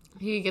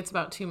 He gets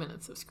about 2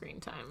 minutes of screen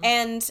time.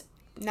 And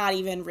not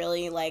even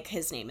really, like,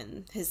 his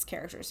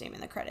character's name in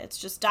the credits.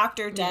 Just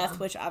Dr. Death,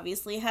 which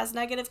obviously has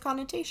negative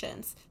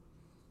connotations.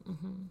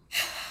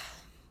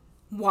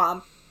 Mm-hmm.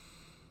 Womp.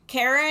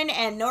 Karen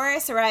and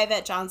Norris arrive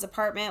at John's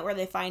apartment where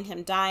they find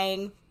him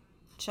dying.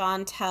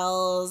 John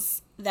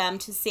tells them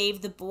to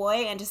save the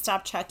boy and to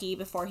stop Chucky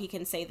before he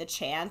can say the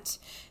chant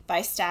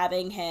by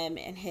stabbing him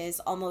in his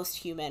almost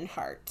human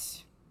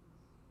heart.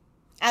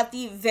 At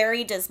the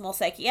very dismal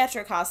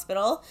psychiatric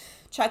hospital,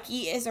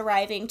 Chucky is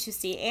arriving to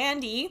see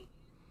Andy.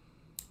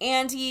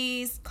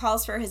 Andy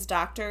calls for his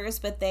doctors,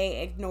 but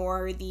they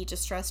ignore the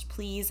distressed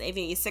pleas of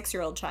a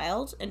 6-year-old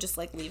child and just,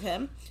 like, leave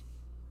him.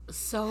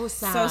 So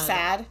sad. So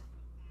sad.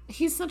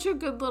 He's such a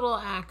good little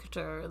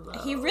actor, though.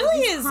 He really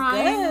is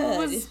good.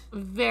 Was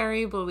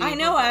very believable. I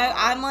know.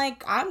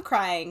 I'm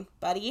crying,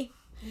 buddy.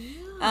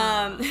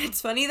 Yeah.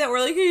 It's funny that we're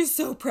like, he's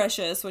so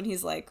precious when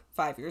he's like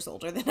 5 years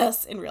older than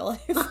us in real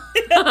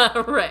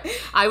life. Right.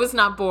 I was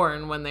not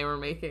born when they were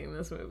making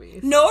this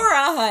movie. So. Nor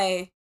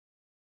I.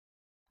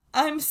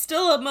 I'm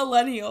still a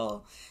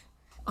millennial.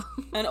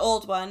 An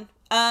old one.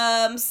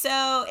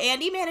 So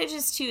Andy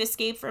manages to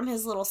escape from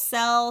his little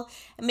cell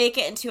and make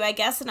it into, I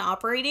guess, an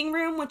operating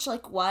room, which,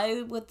 like,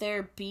 why would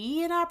there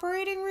be an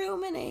operating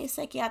room in a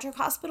psychiatric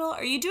hospital?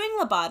 Are you doing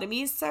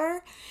lobotomies,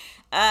 sir?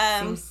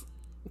 Seems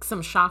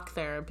some shock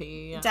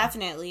therapy. Yeah.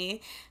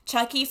 Definitely.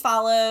 Chucky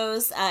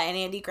follows, and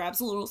Andy grabs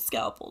a little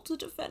scalpel to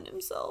defend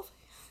himself.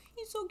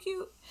 He's so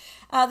cute.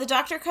 The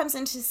doctor comes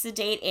in to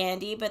sedate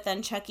Andy, but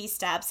then Chucky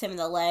stabs him in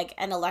the leg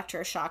and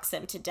electroshocks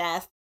him to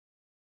death.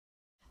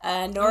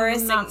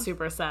 Norris, I'm not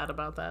super sad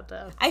about that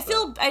death. I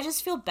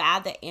just feel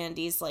bad that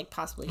Andy's, like,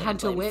 possibly had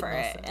to witness for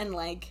it and,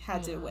 like,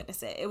 had to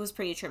witness it. It was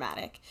pretty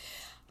traumatic.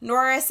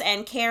 Norris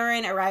and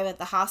Karen arrive at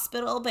the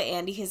hospital, but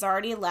Andy has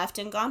already left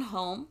and gone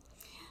home.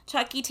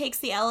 Chucky takes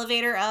the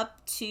elevator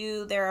up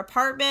to their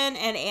apartment,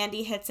 and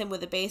Andy hits him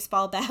with a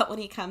baseball bat when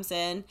he comes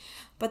in.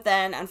 But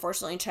then,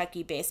 unfortunately,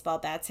 Chucky baseball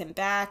bats him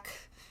back.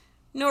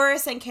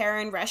 Norris and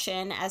Karen rush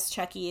in as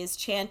Chucky is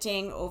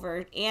chanting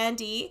over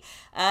Andy.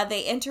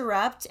 They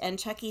interrupt, and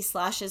Chucky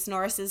slashes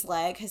Norris's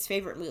leg, his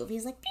favorite move.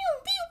 He's like, pew,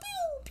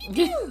 pew, pew,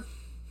 pew, pew.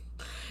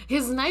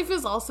 His knife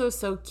is also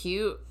so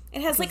cute.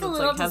 It has, like, a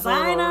little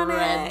design on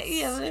red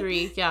it.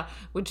 Streak, yeah,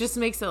 which just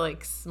makes it,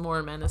 like,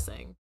 more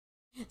menacing.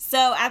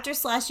 So after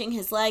slashing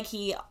his leg,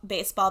 he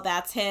baseball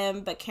bats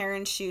him, but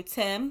Karen shoots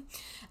him.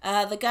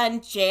 The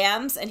gun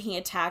jams and he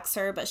attacks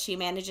her, but she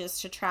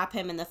manages to trap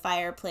him in the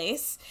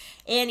fireplace.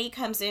 Annie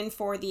comes in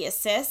for the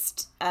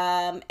assist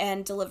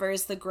and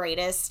delivers the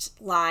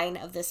greatest line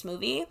of this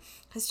movie.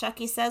 Because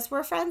Chucky says,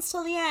 "We're friends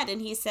till the end."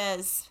 And he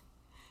says,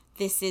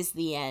 "This is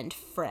the end,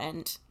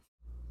 friend."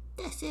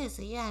 This is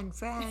the end,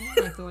 friend.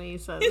 Like the way he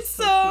says. It's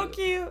so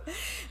cute.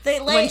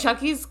 When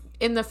Chucky's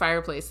in the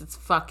fireplace, it's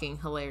fucking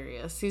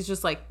hilarious. He's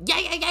just like,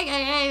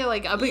 yeah,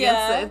 like up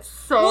against it. It's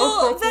so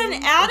well,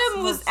 then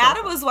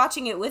Adam was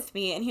watching it with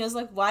me, and he was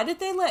like, why did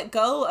they let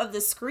go of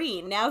the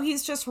screen? Now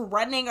he's just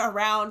running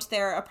around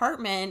their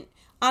apartment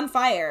on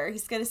fire.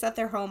 He's going to set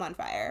their home on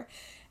fire.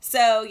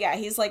 So, yeah,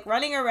 he's, like,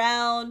 running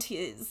around.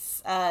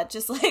 He's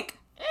just like,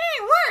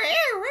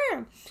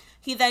 where?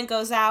 He then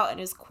goes out and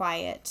is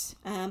quiet.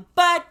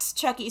 But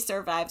Chucky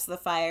survives the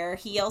fire.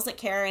 He yells at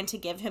Karen to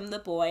give him the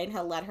boy and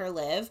he'll let her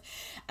live.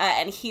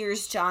 And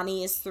hears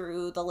Johnny's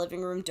through the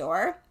living room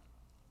door,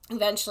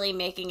 eventually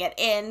making it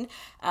in.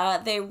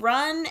 They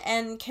run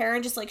and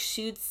Karen just, like,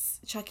 shoots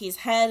Chucky's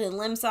head and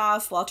limbs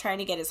off while trying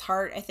to get his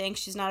heart. I think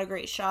she's not a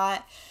great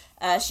shot.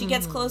 She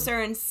gets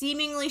closer and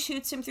seemingly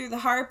shoots him through the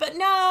heart, but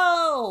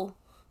no!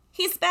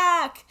 He's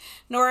back!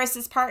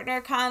 Norris's partner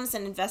comes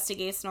and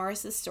investigates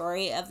Norris's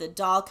story of the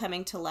doll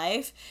coming to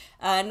life.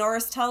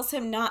 Norris tells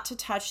him not to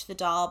touch the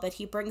doll, but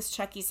he brings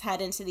Chucky's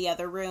head into the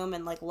other room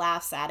and, like,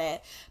 laughs at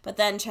it. But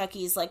then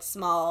Chucky's, like,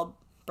 small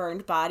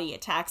burned body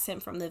attacks him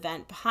from the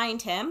vent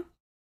behind him.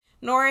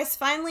 Norris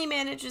finally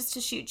manages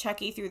to shoot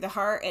Chucky through the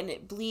heart, and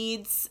it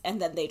bleeds,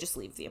 and then they just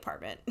leave the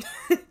apartment.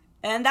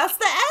 And that's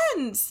the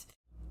end!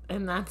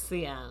 And that's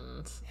the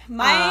end.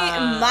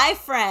 My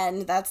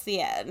friend, that's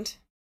the end.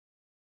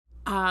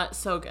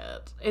 So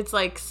good. It's,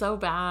 like, so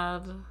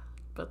bad,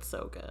 but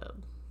so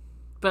good.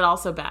 But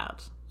also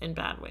bad, in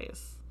bad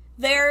ways.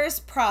 There's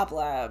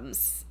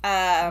problems.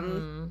 I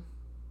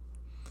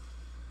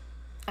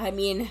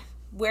mean,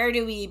 where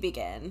do we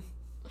begin?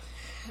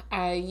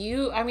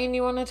 You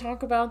want to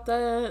talk about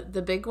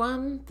the big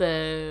one?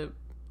 The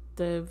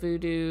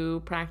voodoo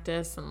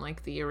practice and,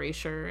 like, the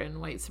erasure and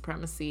white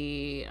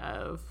supremacy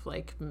of,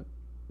 like,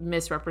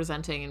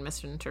 misrepresenting and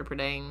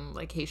misinterpreting,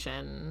 like,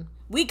 Haitian.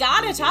 We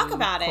gotta talk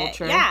about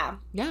culture. It. Yeah.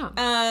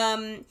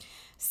 Yeah.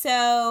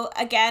 So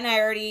again, I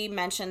already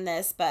mentioned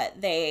this,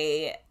 but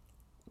they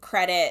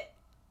credit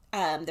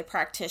the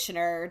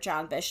practitioner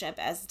John Bishop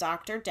as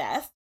Dr.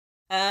 Death.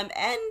 And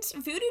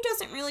voodoo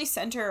doesn't really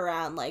center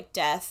around, like,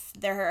 death.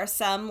 There are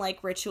some,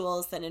 like,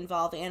 rituals that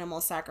involve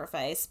animal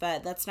sacrifice,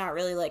 but that's not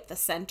really, like, the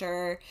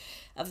center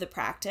of the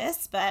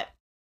practice. But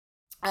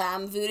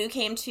voodoo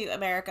came to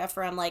America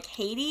from, like,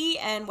 Haiti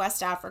and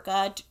West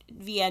Africa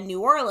via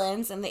New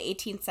Orleans in the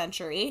 18th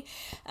century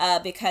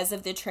because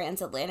of the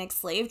transatlantic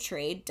slave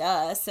trade.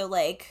 Duh. So,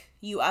 like,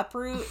 you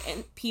uproot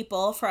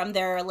people from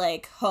their,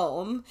 like,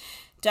 home,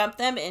 dump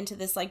them into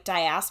this, like,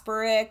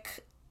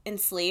 diasporic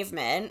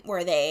enslavement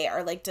where they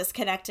are, like,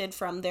 disconnected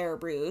from their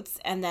roots,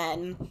 and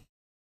then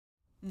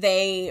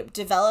they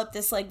develop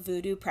this, like,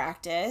 voodoo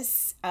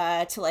practice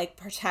to, like,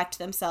 protect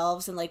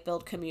themselves and, like,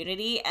 build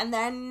community, and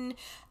then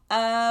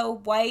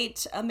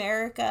white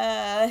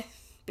America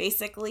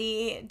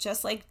basically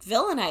just, like,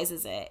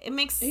 villainizes it.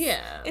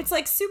 It's,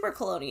 like, super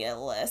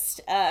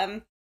colonialist.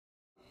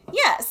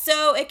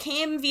 So it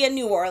came via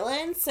New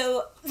Orleans.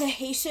 So the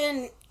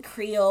Haitian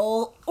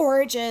Creole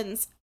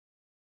origins,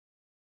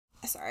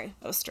 sorry,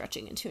 I was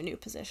stretching into a new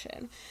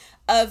position,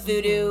 of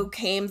voodoo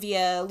came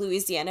via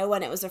Louisiana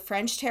when it was a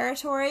French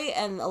territory,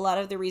 and a lot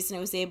of the reason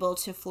it was able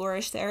to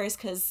flourish there is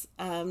because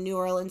New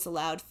Orleans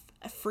allowed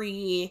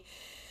free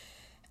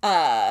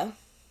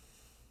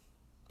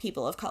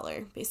people of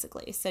color,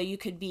 basically. So you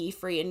could be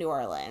free in New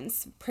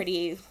Orleans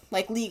pretty,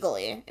 like,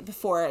 legally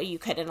before you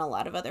could in a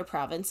lot of other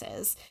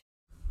provinces.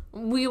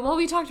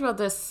 We talked about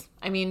this,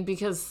 I mean,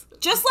 because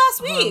just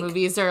last week horror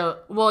movies are,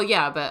 well,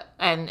 yeah, but,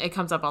 and it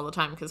comes up all the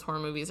time because horror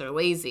movies are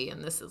lazy,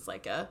 and this is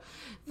like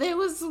there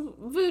was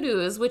voodoo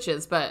as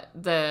witches, but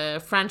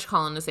the French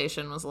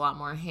colonization was a lot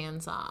more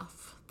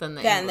hands-off than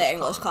the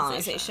English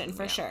colonization,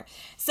 for sure.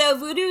 So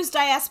voodoo's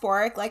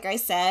diasporic, like I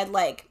said,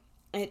 like,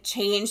 it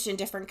changed in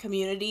different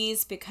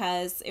communities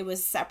because it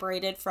was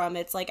separated from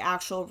its, like,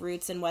 actual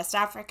roots in West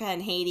Africa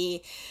and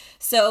Haiti.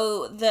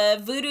 So the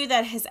voodoo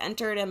that has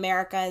entered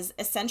America is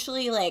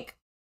essentially, like,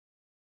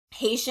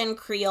 Haitian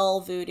Creole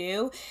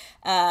voodoo.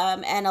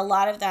 And a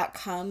lot of that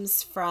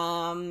comes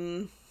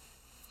from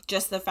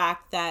just the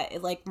fact that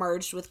it, like,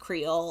 merged with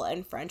Creole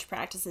and French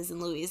practices in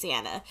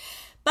Louisiana.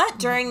 But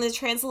during the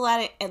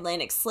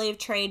transatlantic slave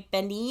trade,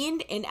 Benin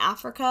in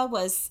Africa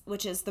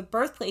which is the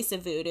birthplace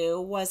of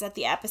voodoo, was at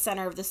the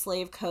epicenter of the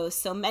slave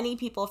coast. So many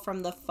people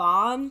from the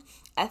Fawn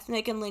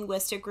ethnic and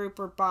linguistic group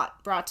were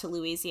brought to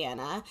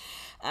Louisiana.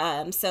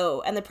 And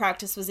the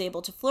practice was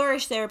able to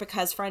flourish there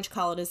because French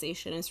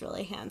colonization is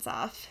really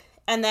hands-off.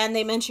 And then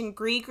they mention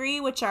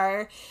gris-gris, which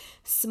are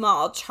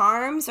small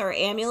charms or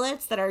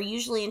amulets that are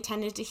usually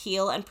intended to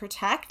heal and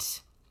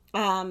protect.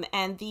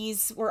 And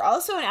these were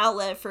also an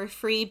outlet for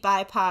free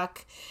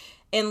BIPOC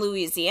in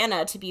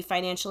Louisiana to be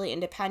financially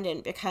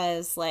independent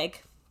because,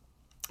 like,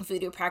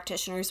 voodoo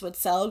practitioners would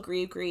sell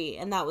gris-gris,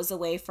 and that was a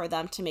way for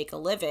them to make a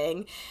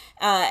living.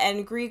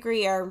 And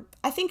gris-gris are,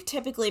 I think,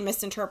 typically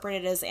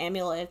misinterpreted as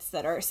amulets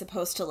that are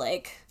supposed to,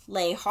 like,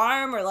 lay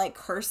harm or, like,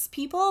 curse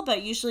people,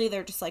 but usually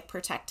they're just, like,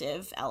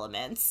 protective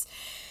elements.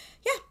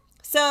 Yeah.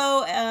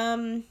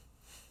 So,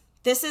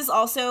 this is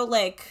also,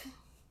 like,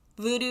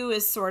 voodoo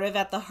is sort of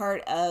at the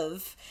heart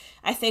of,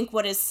 I think,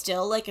 what is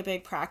still, like, a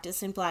big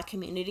practice in Black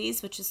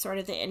communities, which is sort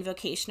of the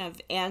invocation of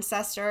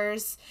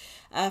ancestors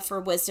for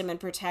wisdom and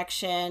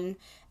protection.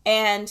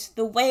 And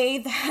the way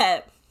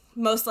that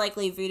most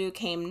likely voodoo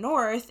came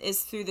north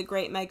is through the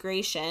Great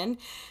Migration.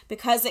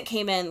 Because it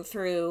came in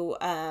through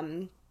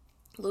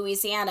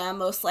Louisiana,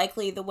 most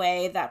likely the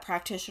way that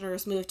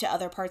practitioners moved to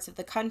other parts of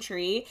the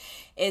country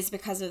is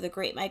because of the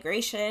Great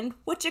Migration,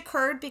 which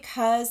occurred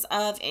because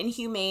of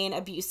inhumane,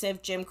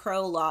 abusive Jim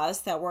Crow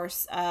laws that were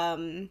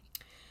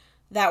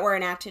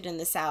enacted in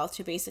the South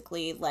to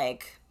basically,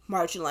 like,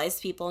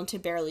 marginalized people into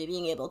barely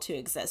being able to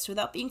exist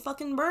without being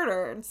fucking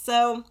murdered.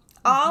 So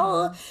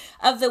all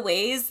of the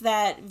ways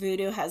that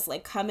voodoo has,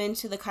 like, come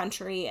into the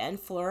country and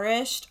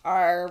flourished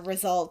are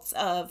results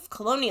of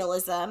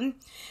colonialism.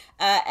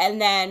 And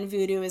then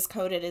voodoo is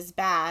coded as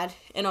bad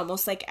in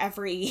almost, like,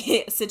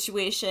 every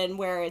situation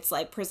where it's,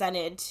 like,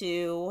 presented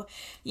to,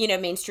 you know,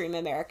 mainstream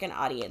American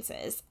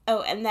audiences.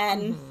 Oh, and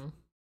then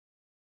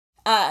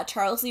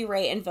Charles Lee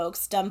Ray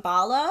invokes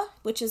Damballa,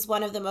 which is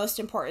one of the most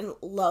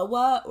important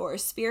loa, or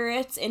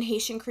spirits, in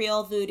Haitian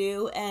Creole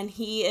voodoo, and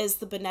he is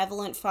the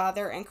benevolent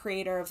father and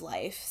creator of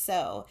life.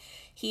 So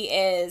he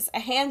is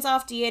a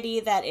hands-off deity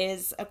that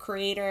is a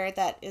creator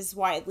that is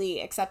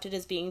widely accepted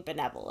as being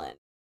benevolent.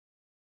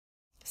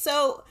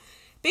 So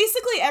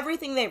basically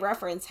everything they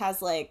reference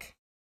has, like,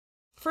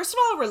 first of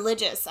all,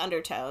 religious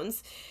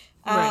undertones.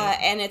 Right.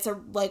 And it's a,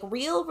 like,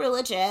 real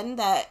religion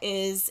that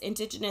is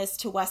indigenous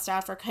to West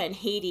Africa and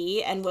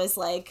Haiti and was,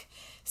 like,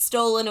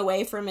 stolen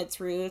away from its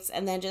roots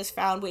and then just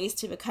found ways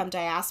to become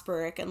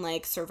diasporic and,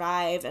 like,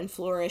 survive and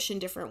flourish in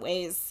different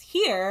ways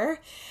here.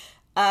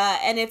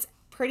 And it's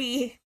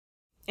pretty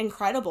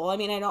incredible. I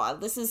mean, I know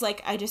this is,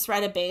 like, I just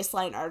read a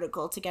baseline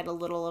article to get a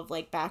little of,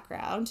 like,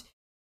 background.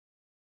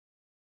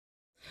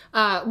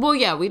 Well,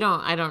 yeah,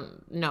 I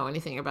don't know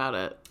anything about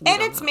it.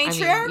 And it's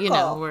matriarchal. I mean, you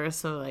know, we're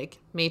so, like,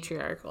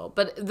 matriarchal.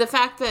 But the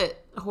fact that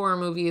horror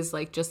movies,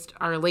 like, just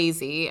are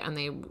lazy and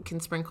they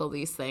can sprinkle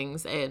these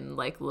things in,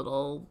 like,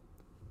 little,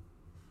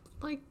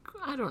 like,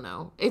 I don't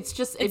know. It's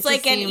just, it's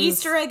like an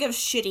Easter egg of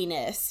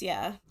shittiness.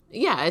 Yeah.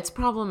 Yeah, it's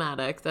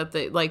problematic that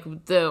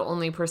the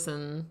only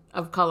person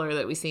of color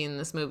that we see in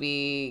this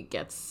movie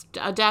gets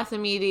a death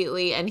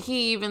immediately. And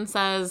he even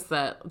says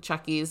that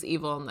Chucky's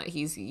evil and that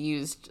he's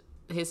used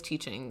his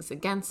teachings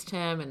against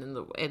him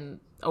and in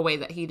a way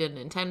that he didn't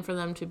intend for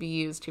them to be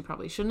used. He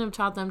probably shouldn't have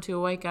taught them to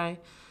a white guy.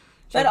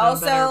 But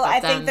also,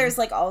 I think there's,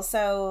 like,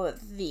 also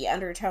the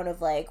undertone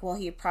of, like, well,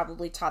 he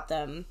probably taught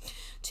them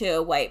to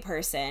a white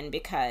person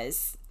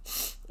because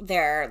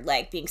they're,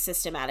 like, being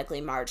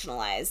systematically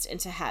marginalized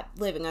into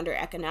living under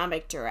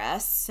economic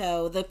duress.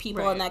 So the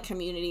people in that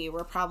community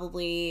were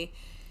probably,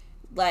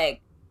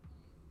 like,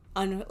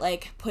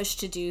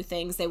 pushed to do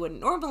things they wouldn't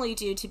normally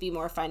do to be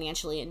more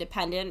financially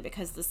independent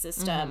because the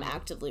system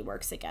actively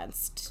works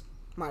against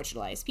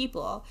marginalized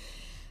people.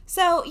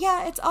 So,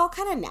 yeah, it's all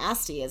kind of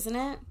nasty, isn't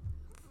it?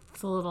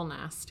 It's a little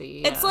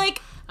nasty. Yeah. It's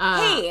like,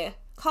 hey,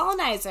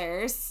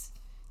 colonizers,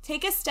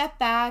 take a step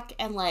back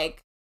and,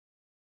 like,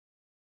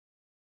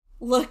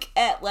 look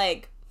at,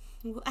 like,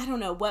 I don't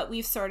know, what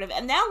we've sort of,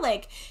 and now,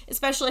 like,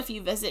 especially if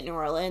you visit New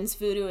Orleans,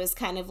 voodoo is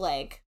kind of,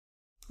 like,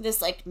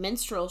 this, like,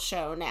 minstrel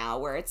show now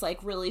where it's,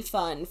 like, really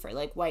fun for,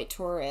 like, white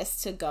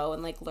tourists to go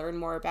and, like, learn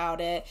more about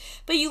it.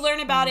 But you learn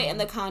about it in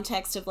the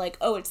context of, like,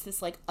 oh, it's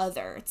this, like,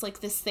 other. It's, like,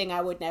 this thing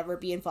I would never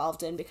be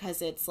involved in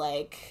because it's,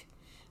 like,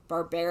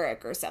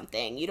 barbaric or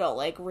something. You don't,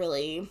 like,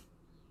 really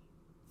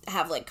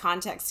have, like,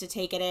 context to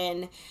take it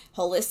in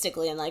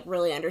holistically and, like,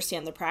 really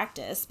understand the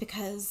practice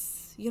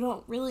because you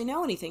don't really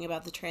know anything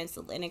about the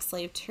transatlantic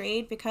slave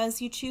trade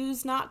because you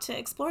choose not to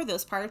explore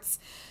those parts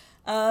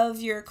of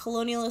your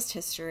colonialist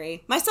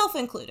history, myself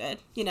included,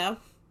 you know?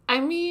 I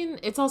mean,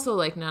 it's also,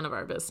 like, none of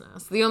our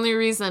business. The only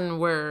reason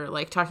we're,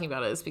 like, talking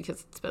about it is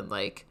because it's been,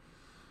 like,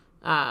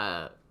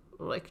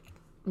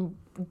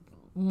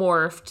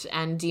 morphed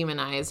and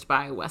demonized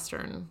by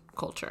Western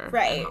culture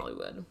and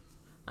Hollywood.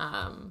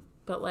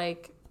 But,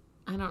 like,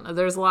 I don't know.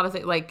 There's a lot of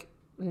things, like,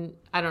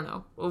 I don't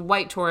know,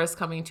 white tourists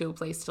coming to a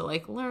place to,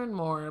 like, learn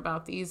more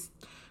about these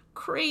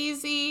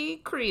crazy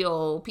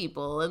Creole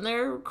people and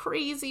their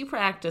crazy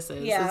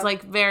practices. Yeah. It's,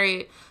 like,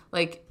 very,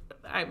 like,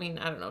 I mean,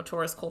 I don't know,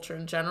 tourist culture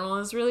in general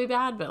is really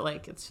bad, but,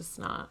 like, it's just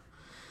not,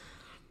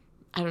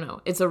 I don't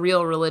know. It's a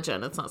real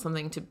religion. It's not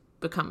something to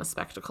become a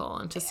spectacle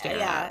and to stare at.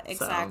 Yeah,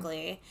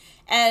 exactly. So.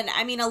 And,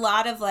 I mean, a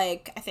lot of,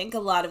 like, I think a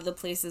lot of the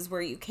places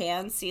where you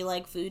can see,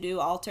 like, voodoo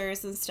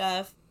altars and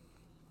stuff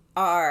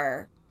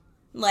are,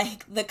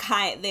 like,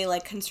 they,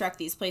 like, construct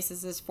these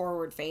places as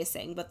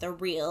forward-facing, but the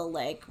real,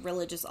 like,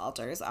 religious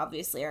altars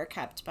obviously are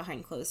kept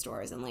behind closed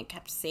doors and, like,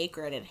 kept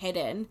sacred and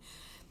hidden.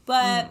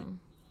 But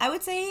I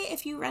would say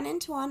if you run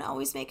into one,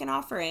 always make an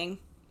offering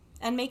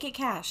and make it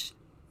cash.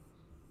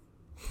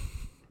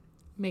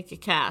 Make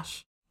it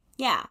cash.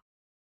 Yeah.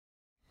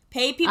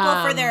 Pay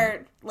people for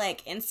their,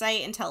 like,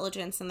 insight,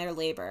 intelligence, and their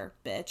labor,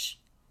 bitch.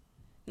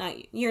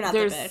 You're not the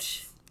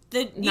bitch.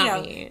 The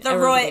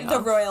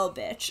royal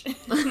bitch.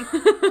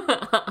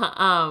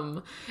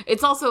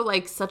 It's also,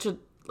 like, such a,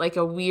 like,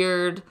 a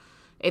weird,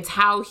 it's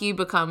how he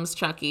becomes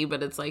Chucky,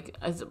 but it's, like,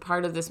 as a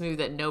part of this movie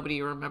that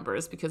nobody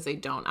remembers because they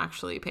don't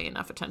actually pay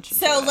enough attention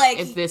to it. So, like,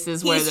 if this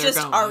is where they're he's just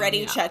going,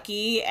 already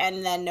Chucky,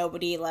 and then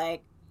nobody,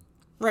 like,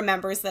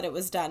 remembers that it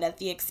was done at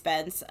the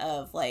expense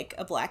of, like,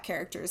 a black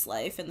character's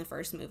life in the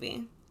first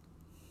movie.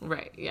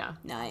 Right, yeah.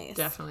 Nice.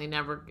 Definitely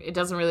never, it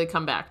doesn't really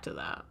come back to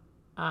that.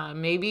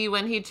 Maybe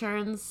when he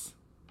turns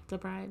the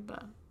bride,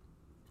 but...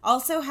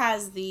 Also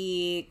has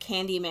the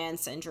Candyman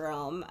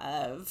syndrome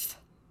of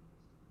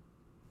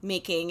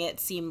making it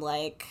seem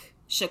like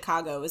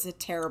Chicago is a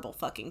terrible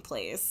fucking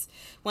place.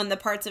 When the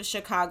parts of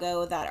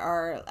Chicago that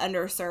are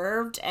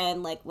underserved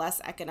and, like,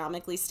 less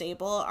economically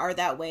stable are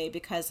that way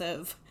because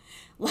of,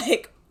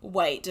 like,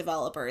 white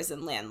developers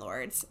and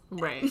landlords.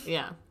 Right,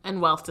 yeah.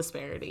 And wealth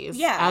disparities.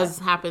 Yeah. As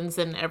happens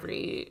in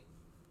every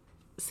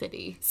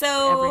city.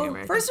 So,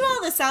 first of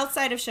all, the south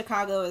side of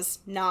Chicago is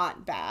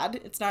not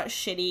bad. It's not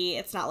shitty.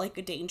 It's not,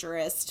 like,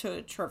 dangerous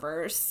to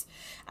traverse.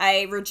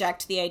 I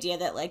reject the idea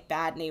that, like,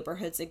 bad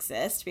neighborhoods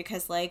exist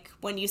because, like,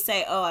 when you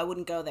say, oh, I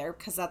wouldn't go there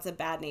because that's a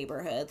bad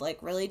neighborhood,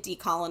 like, really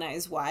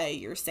decolonize why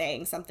you're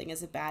saying something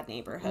is a bad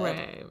neighborhood.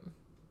 Right.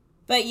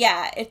 But,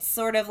 yeah, it's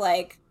sort of,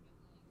 like,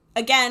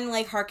 again,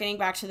 like, hearkening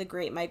back to the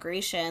Great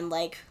Migration,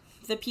 like,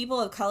 the people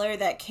of color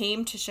that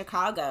came to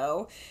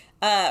Chicago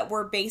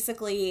were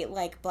basically,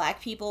 like,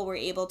 black people were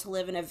able to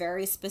live in a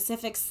very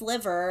specific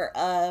sliver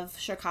of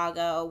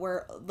Chicago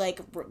where, like,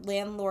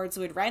 landlords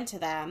would rent to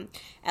them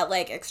at,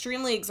 like,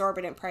 extremely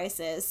exorbitant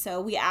prices.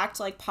 So we act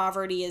like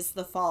poverty is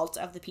the fault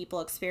of the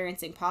people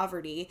experiencing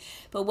poverty.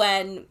 But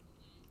when,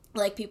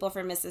 like, people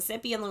from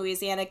Mississippi and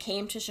Louisiana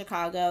came to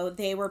Chicago,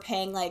 they were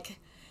paying, like,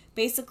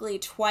 basically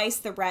twice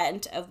the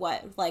rent of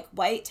what, like,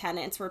 white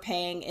tenants were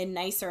paying in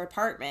nicer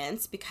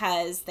apartments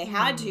because they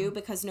had to,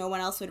 because no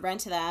one else would rent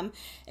to them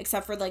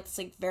except for, like, this,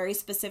 like, very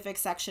specific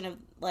section of,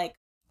 like,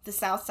 the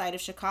south side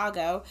of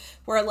Chicago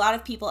where a lot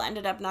of people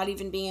ended up not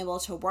even being able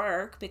to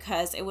work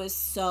because it was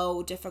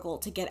so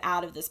difficult to get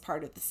out of this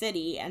part of the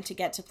city and to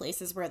get to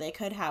places where they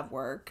could have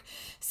work.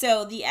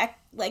 So the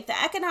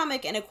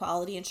economic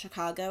inequality in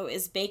Chicago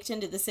is baked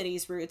into the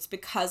city's roots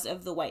because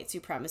of the white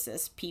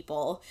supremacist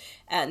people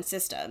and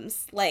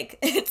systems. Like,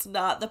 it's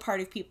not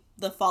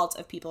the fault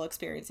of people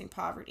experiencing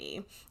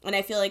poverty. And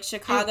I feel like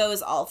Chicago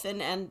is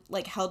often and,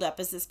 like, held up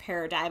as this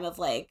paradigm of,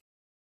 like,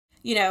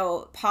 you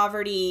know,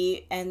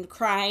 poverty and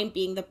crime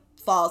being the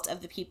fault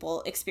of the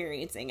people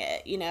experiencing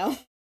it, you know?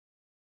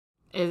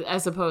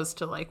 As opposed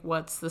to, like,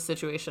 what's the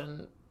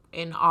situation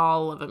in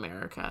all of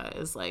America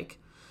is, like,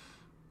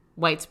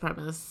 white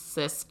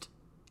supremacist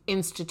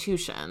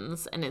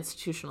institutions and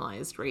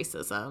institutionalized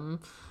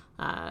racism.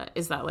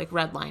 Is that, like,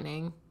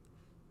 redlining,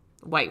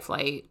 white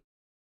flight.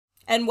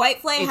 And white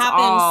flight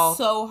happens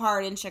so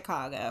hard in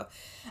Chicago.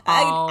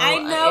 I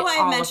know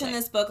I mention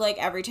this book, like,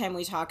 every time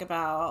we talk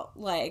about,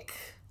 like,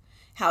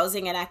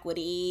 housing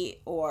inequity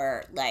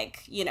or,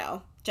 like, you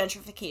know,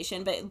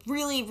 gentrification, but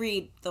really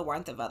read The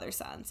Warmth of Other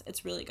Suns.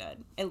 It's really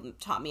good. It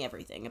taught me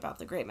everything about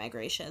the Great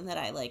Migration that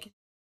I, like,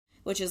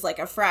 which is, like,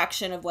 a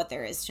fraction of what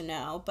there is to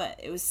know, but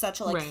it was such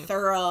a, like,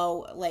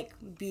 thorough, like,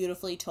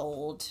 beautifully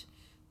told,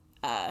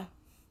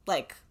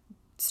 like,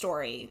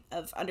 story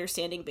of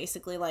understanding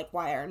basically, like,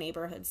 why our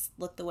neighborhoods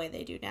look the way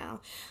they do now.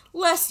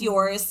 Less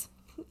yours.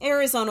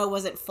 Arizona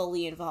wasn't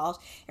fully involved.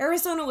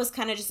 Arizona was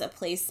kind of just a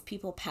place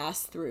people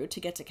passed through to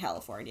get to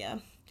California.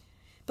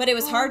 But it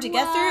was hard to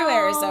get through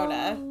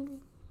Arizona.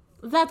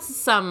 That's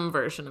some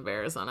version of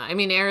Arizona. I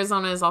mean,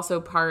 Arizona is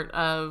also part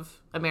of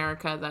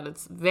America that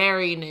it's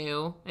very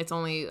new. It's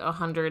only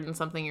 100 and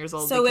something years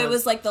old. So it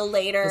was, like, the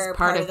later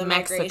part of the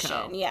Mexico.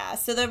 migration. Yeah.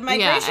 So the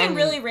migration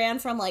really ran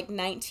from, like,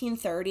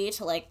 1930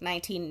 to, like,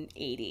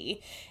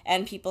 1980.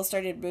 And people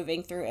started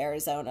moving through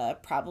Arizona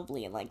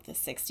probably in, like, the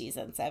 60s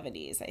and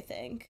 70s, I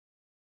think.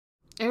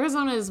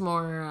 Arizona is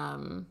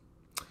more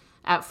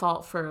at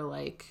fault for,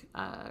 like,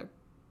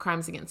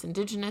 crimes against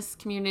indigenous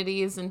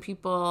communities and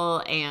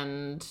people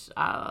and,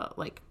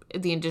 like,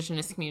 the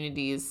indigenous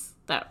communities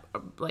that,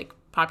 like,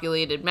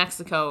 populated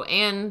Mexico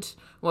and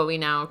what we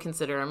now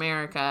consider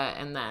America,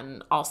 and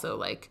then also,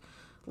 like,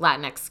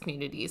 Latinx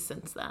communities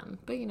since then.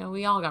 But, you know,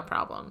 we all got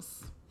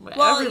problems.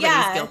 Well,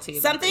 everybody's guilty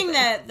of something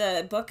everything. that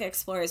the book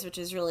explores, which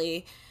is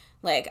really,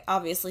 like,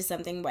 obviously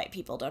something white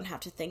people don't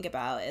have to think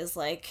about, is,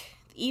 like,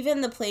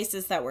 even the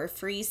places that were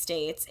free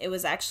states, it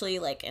was actually,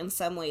 like, in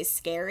some ways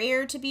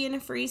scarier to be in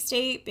a free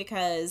state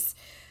because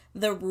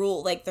the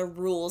rules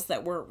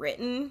that were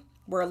written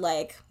were,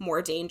 like,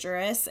 more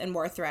dangerous and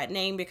more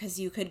threatening because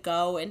you could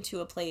go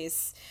into a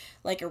place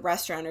like a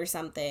restaurant or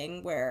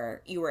something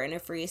where you were in a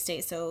free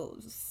state, so,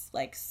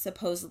 like,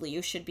 supposedly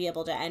you should be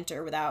able to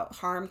enter without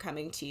harm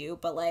coming to you,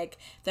 but, like,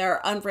 there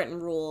are unwritten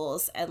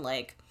rules and,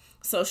 like,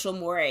 social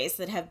mores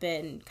that have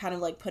been kind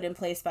of, like, put in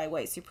place by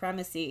white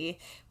supremacy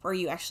where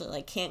you actually,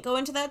 like, can't go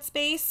into that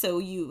space, so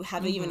you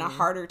have even a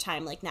harder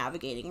time, like,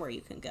 navigating where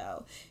you can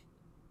go.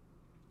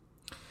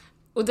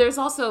 Well, there's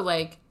also,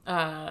 like,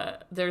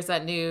 there's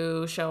that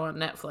new show on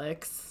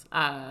Netflix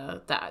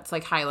that's,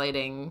 like,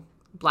 highlighting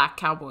Black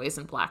cowboys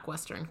and Black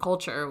Western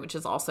culture, which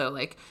is also,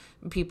 like,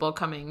 people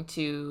coming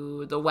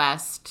to the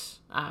West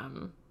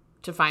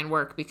to find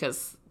work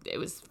because it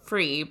was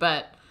free,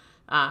 but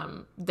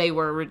they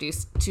were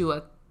reduced to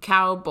a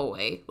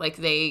cowboy. Like,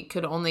 they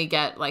could only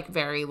get, like,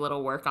 very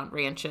little work on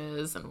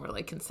ranches and were,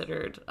 like,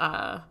 considered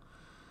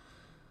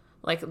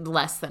like,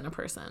 less than a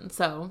person.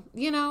 So,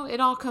 you know, it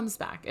all comes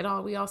back.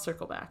 We all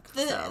circle back.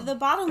 The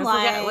bottom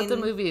line, I forget what the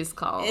movie is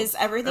called. Is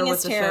everything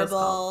is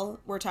terrible.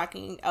 We're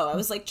talking, I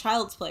was like,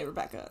 Child's Play,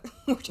 Rebecca.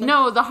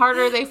 No, The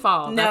Harder They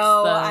Fall.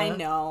 No, I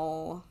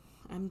know.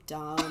 I'm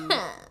dumb.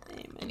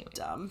 I'm a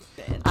dumb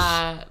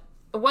bitch.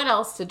 What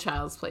else did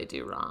Child's Play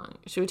do wrong?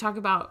 Should we talk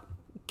about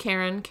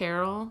Karen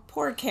Carroll?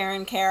 Poor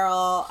Karen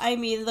Carroll. I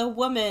mean, the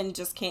woman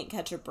just can't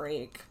catch a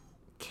break.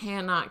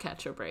 Cannot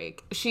catch a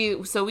break.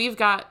 So we've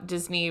got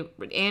Disney.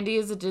 Andy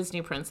is a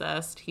Disney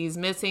princess. He's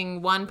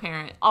missing one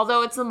parent,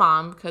 although it's the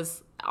mom,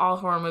 because all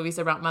horror movies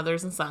are about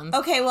mothers and sons.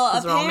 Okay, well,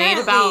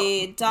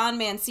 apparently Don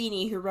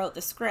Mancini, who wrote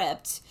the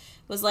script,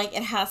 was like,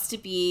 it has to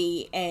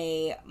be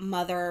a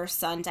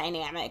mother-son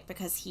dynamic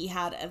because he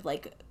had a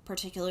like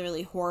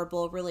particularly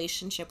horrible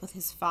relationship with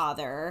his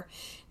father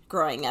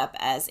growing up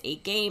as a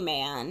gay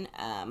man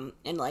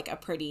in like a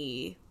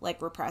pretty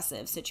like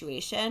repressive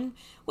situation,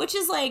 which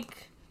is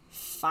like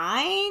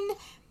fine,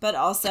 but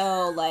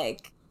also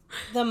like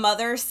the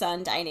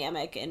mother-son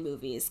dynamic in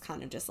movies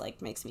kind of just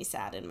like makes me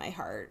sad in my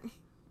heart.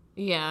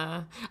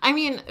 Yeah. I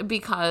mean,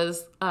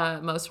 because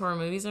most horror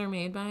movies are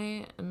made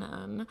by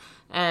men,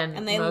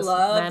 and they most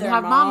love men their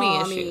have mommies.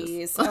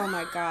 mommy issues. Oh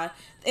my god.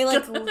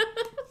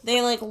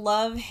 They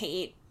love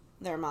hate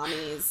their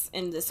mommies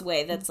in this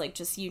way that's like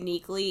just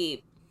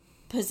uniquely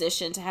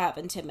positioned to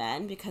happen to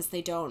men because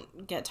they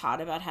don't get taught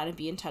about how to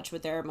be in touch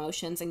with their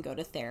emotions and go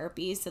to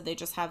therapy, so they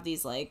just have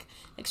these like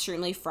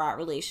extremely fraught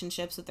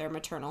relationships with their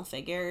maternal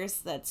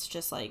figures that's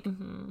just like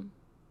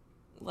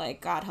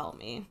like God help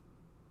me.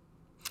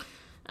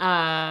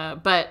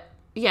 But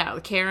yeah,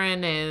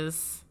 Karen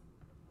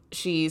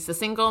she's a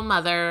single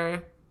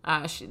mother.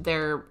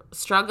 They're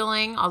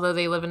struggling, although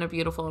they live in a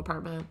beautiful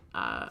apartment.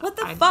 What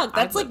the fuck?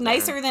 That's like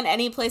nicer than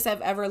any place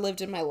I've ever lived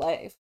in my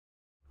life.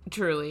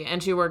 Truly.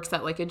 And she works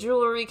at like a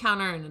jewelry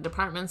counter in a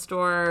department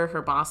store.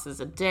 Her boss is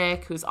a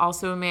dick who's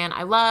also a man.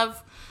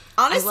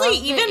 Honestly,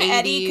 even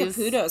Eddie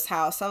Caputo's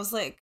house, I was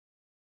like,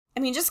 I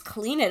mean, just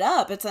clean it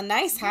up. It's a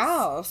nice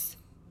house.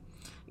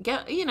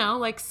 Get,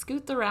 like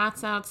scoot the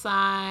rats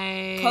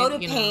outside. Coat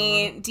of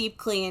paint, deep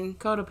clean.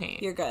 Coat of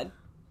paint. You're good.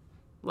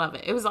 Love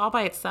it. It was all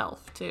by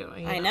itself too.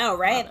 I know,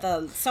 right?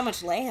 So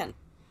much land.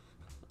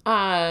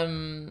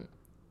 But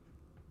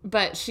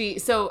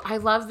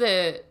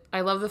I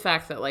love the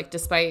fact that like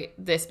despite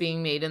this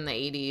being made in the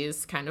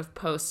 80s, kind of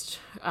post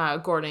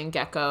Gordon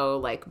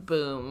Gekko like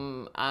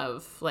boom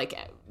of like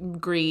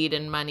greed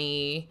and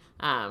money,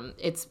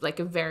 it's like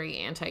a very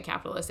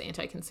anti-capitalist,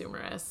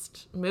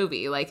 anti-consumerist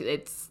movie.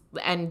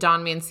 And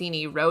Don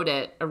Mancini wrote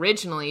it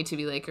originally to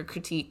be like a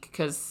critique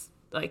because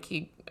like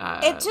he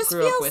it just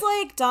feels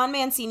like Don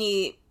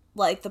Mancini,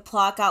 like the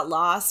plot got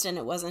lost and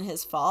it wasn't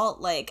his fault.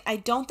 Like I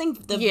don't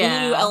think the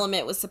VooDoo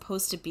element was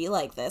supposed to be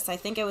like this. I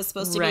think it was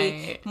supposed to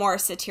be more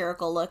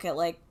satirical look at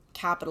like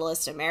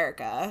capitalist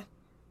America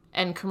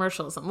and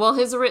commercialism. Well,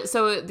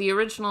 so the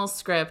original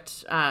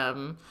script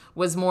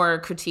was more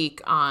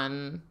critique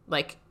on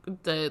like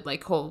the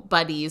like whole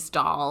Buddies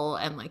doll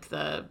and like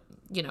the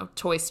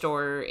toy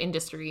store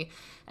industry,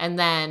 and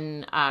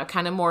then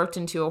kind of morphed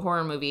into a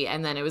horror movie.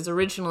 And then it was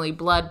originally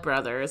Blood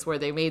Brothers, where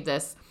they made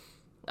this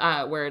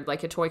where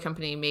like a toy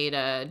company made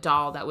a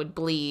doll that would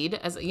bleed,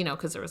 as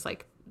because there was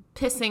like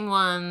pissing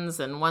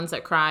ones and ones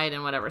that cried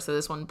and whatever, so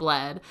this one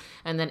bled,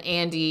 and then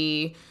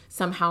Andy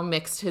somehow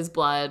mixed his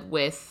blood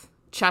with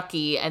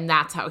Chucky, and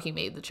that's how he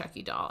made the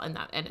Chucky doll, and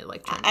it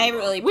like turned I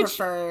really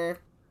prefer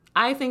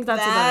I think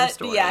that's a better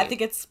story. Yeah, I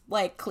think it's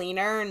like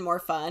cleaner and more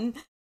fun.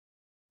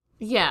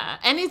 Yeah,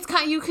 and it's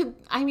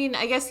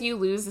I guess you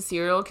lose the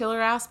serial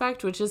killer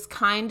aspect, which is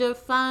kind of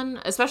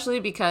fun, especially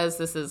because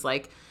this is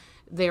like,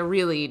 they're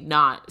really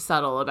not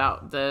subtle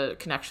about the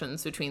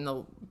connections between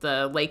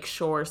the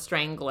Lakeshore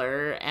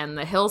Strangler and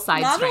the Hillside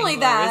Stranglers. Not only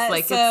that,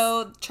 like,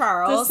 so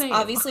Charles,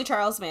 obviously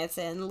Charles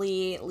Manson,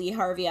 Lee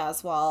Harvey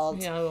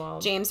Oswald,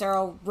 James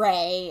Earl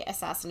Ray,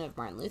 assassin of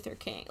Martin Luther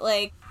King.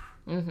 Like,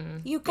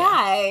 you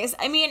guys,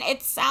 I mean,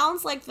 it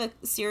sounds like the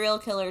serial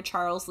killer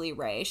Charles Lee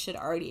Ray should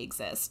already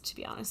exist, to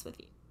be honest with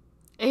you.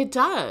 It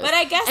does. But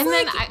I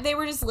guess they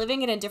were just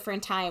living in a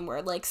different time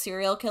where like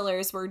serial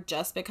killers were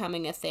just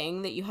becoming a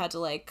thing that you had to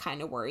like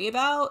kind of worry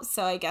about.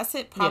 So I guess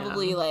it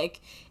probably like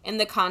in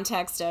the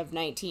context of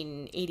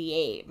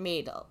 1988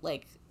 made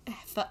like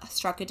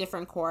struck a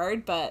different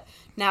chord. But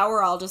now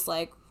we're all just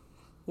like,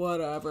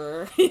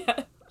 whatever.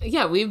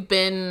 Yeah, we've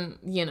been,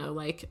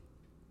 like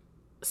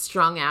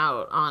strung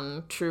out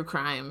on true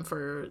crime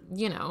for,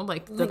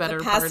 like the better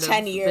the past part of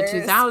 10 years. The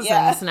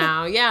 2000s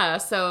now. Yeah.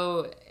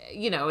 So,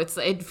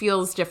 it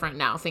feels different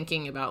now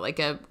thinking about like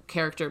a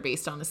character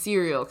based on a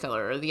serial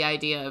killer, or the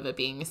idea of it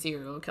being a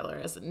serial killer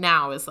as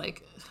now is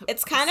like,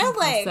 it's kind of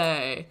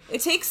like,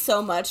 it takes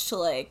so much to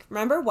like,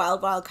 remember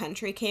Wild Wild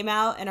Country came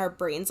out and our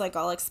brains like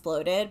all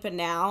exploded. But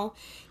now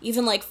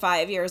even like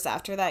 5 years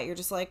after that, you're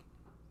just like,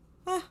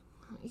 it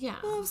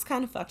was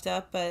kind of fucked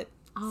up, but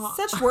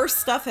such worse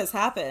stuff has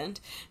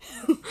happened.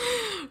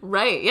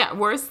 Right, yeah.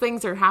 Worse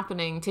things are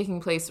taking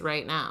place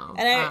right now.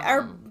 And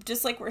are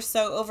just like, we're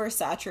so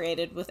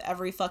oversaturated with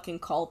every fucking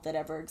cult that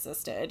ever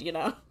existed,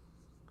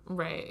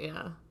 Right,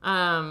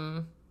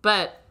 yeah.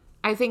 But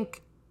I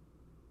think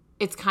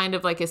it's kind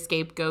of like a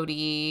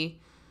scapegoaty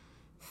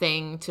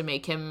thing to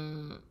make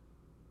him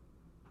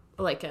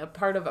like a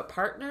part of a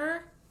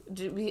partner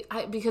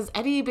because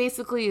Eddie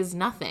basically is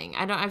nothing.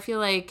 I feel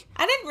like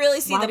I didn't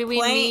really see why the do we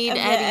point need of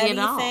the Eddie at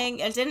all? thing.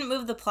 It didn't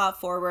move the plot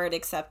forward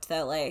except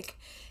that like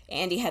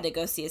Andy had to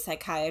go see a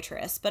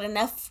psychiatrist, but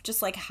enough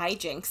just like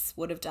hijinks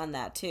would have done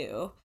that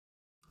too.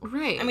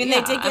 Right. I mean,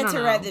 they did get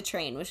to ride the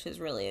train, which was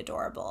really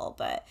adorable,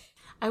 but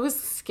I was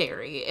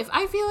scary.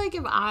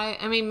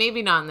 I mean,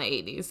 maybe not in the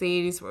 80s.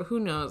 The 80s were, who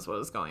knows what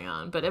was going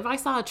on. But if I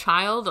saw a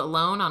child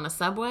alone on a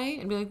subway,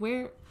 I'd be like,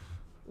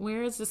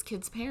 where is this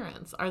kid's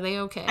parents? Are they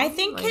okay? I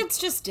think kids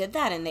just did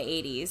that in the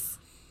 80s.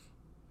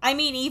 I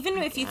mean, even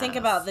if you think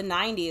about the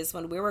 90s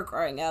when we were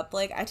growing up,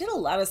 like, I did a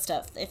lot of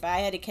stuff. If I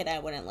had a kid, I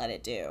wouldn't let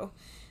it do.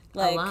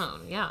 Like,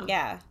 alone, yeah.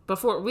 Yeah.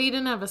 Before, I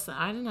didn't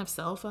have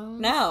cell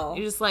phones. No.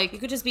 You just, like... You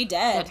could just be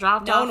dead. Get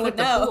dropped no off one would at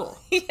the know. pool.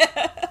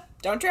 Yeah.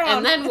 Don't drown.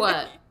 And then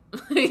what?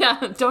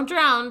 Yeah, don't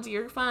drown.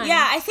 You're fine.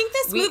 Yeah, I think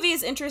this movie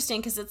is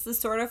interesting because it's the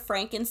sort of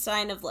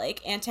Frankenstein of,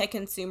 like,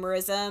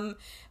 anti-consumerism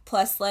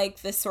plus,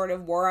 like, this sort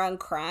of war on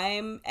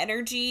crime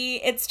energy.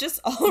 It's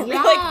just all,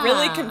 like,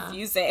 really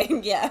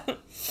confusing. Yeah.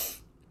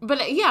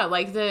 But, yeah,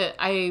 like,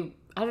 I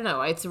don't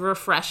know. It's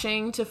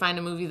refreshing to find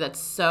a movie that's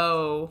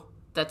so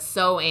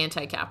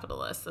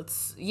anti-capitalist.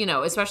 That's, you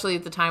know, especially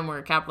at the time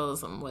where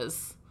capitalism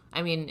was...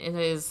 I mean,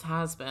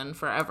 has been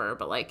forever,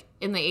 but, like,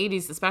 in the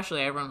 80s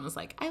especially, everyone was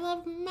like, I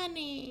love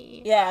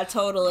money. Yeah,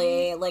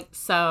 totally. Like,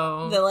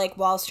 so... The, like,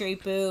 Wall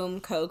Street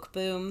boom, Coke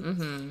boom.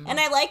 Mm-hmm. And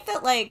I like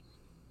that, like,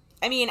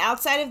 I mean,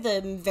 outside of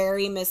the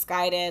very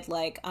misguided,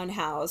 like,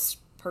 unhoused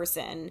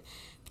person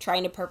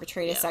trying to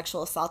perpetrate a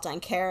sexual assault on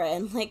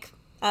Karen, like,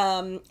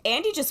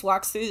 Andy just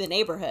walks through the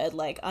neighborhood,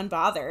 like,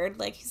 unbothered.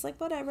 Like, he's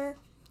like, whatever.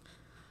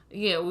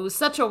 Yeah, it was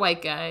such a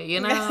white guy, you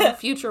know?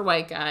 Future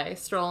white guy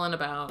strolling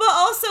about. But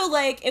also,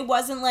 like, it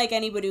wasn't like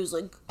anybody was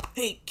like,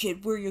 hey,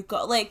 kid, where you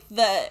go? Like,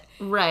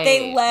 Right.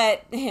 They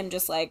let him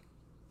just, like,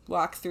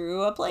 walk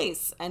through a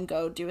place and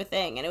go do a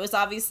thing. And it was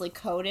obviously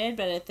coded,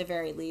 but at the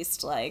very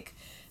least, like,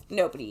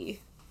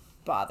 nobody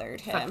bothered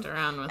him. Fucked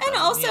around with and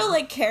him, also,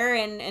 like,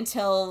 Karen,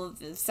 until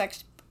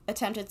the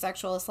attempted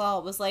sexual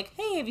assault, was like,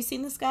 hey, have you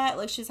seen this guy?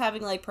 Like, she's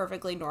having, like,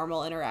 perfectly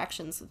normal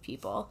interactions with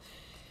people.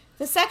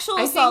 The sexual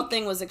assault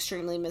thing was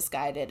extremely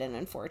misguided and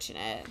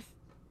unfortunate.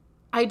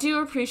 I do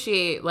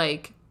appreciate,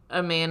 like,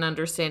 a man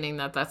understanding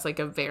that that's, like,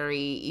 a very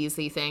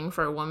easy thing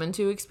for a woman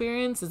to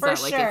experience. Is for that,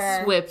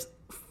 sure. like, it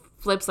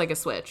flips like a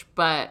switch.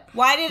 But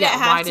why did it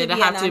have to be an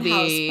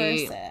unhoused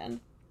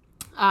person?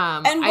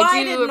 And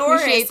why did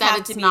Norris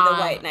have to be the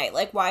white knight?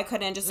 Like, why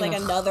couldn't just, like,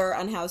 another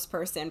unhoused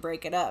person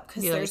break it up?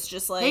 Because there's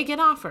just, like... Hey,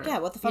 get off her. Yeah,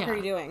 what the fuck are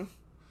you doing?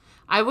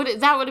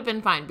 That would have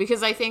been fine.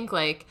 Because I think,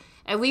 like...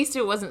 At least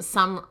it wasn't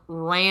some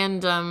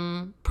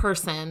random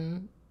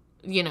person,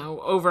 you know,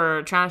 over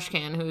a trash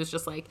can who was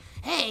just like,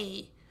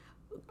 hey,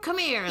 come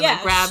here, and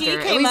like grabbed her.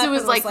 At least it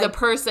was like the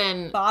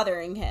person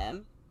bothering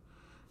him.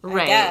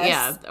 Right,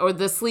 yeah. Or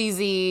the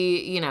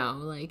sleazy, you know,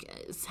 like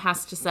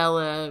has to sell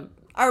a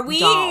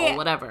doll,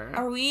 whatever.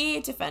 Are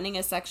we defending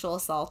a sexual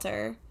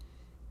assaulter?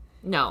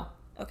 No.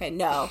 Okay,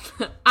 no.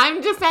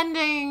 I'm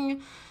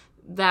defending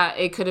that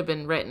it could have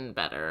been written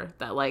better.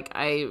 That, like,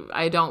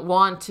 I don't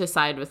want to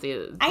side with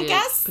the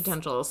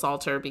potential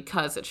assaulter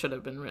because it should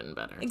have been written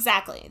better.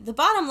 Exactly. The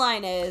bottom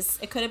line is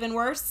it could have been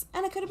worse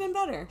and it could have been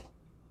better.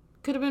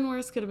 Could have been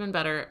worse, could have been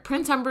better.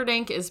 Prince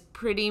Humperdinck is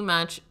pretty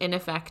much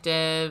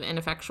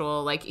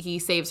ineffectual. Like, he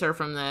saves her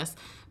from this,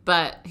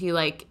 but he,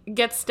 like,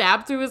 gets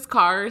stabbed through his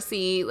car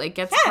seat, like,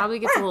 probably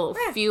gets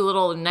a few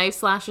little knife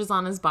slashes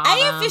on his bottom.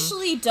 I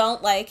officially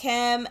don't like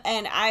him,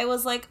 and I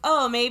was like,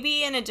 oh,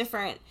 maybe in a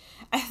different...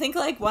 I think,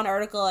 like, one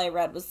article I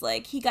read was,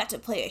 like, he got to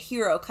play a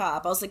hero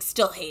cop. I was like,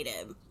 still hate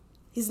him.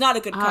 He's not a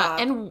good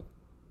cop. And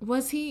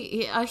was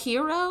he a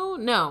hero?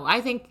 No, I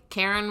think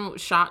Karen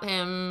shot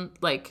him,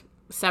 like,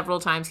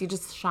 several times. He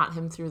just shot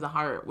him through the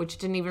heart, which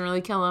didn't even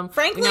really kill him.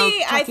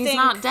 Frankly, I think... he's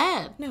not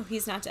dead. No,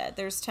 he's not dead.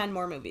 There's 10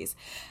 more movies.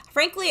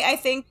 Frankly, I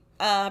think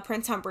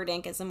Prince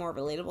Humperdinck is a more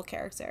relatable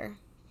character.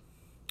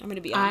 I'm going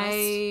to be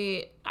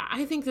honest.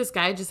 I think this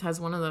guy just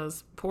has one of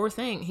those, poor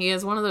thing. He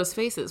has one of those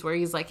faces where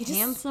he's, like,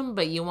 handsome,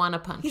 but you want to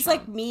punch him. He's,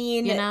 like,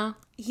 mean. You know?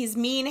 He's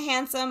mean,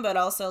 handsome, but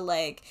also,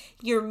 like,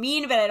 you're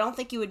mean, but I don't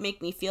think you would make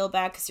me feel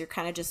bad because you're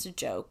kind of just a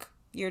joke.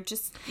 You got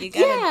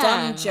a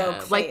dumb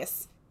joke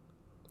face.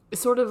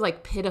 Sort of,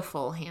 like,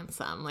 pitiful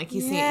handsome. Like,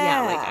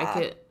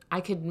 like,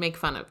 I could make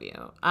fun of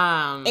you.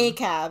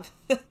 A-cab.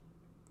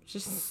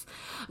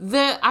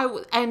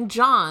 And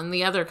John,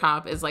 the other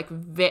cop, is like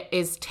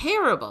is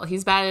terrible.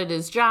 He's bad at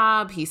his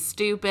job. He's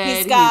stupid.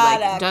 He's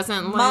got a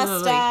doesn't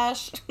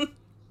mustache.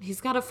 He's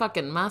got a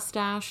fucking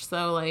mustache.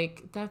 So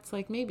like that's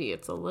like maybe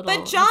it's a little.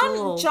 But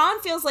John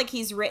feels like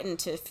he's written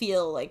to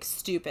feel like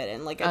stupid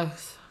and like a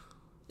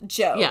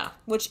joke. Yeah,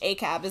 which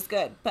A-cab is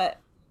good, but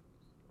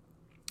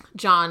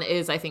John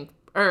is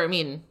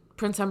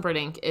Prince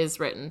Humperdinck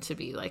is written to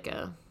be like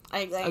a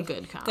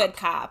good cop. Good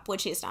cop,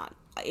 which he's not.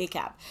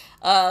 A-cab.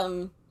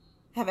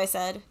 Have I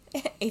said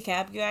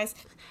A-cab, you guys?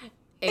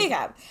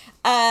 A-cab.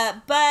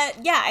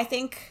 But yeah, I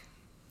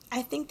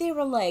think they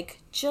were like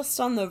just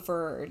on the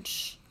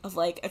verge of,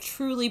 like, a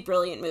truly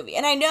brilliant movie.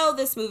 And I know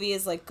this movie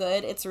is, like,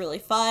 good. It's really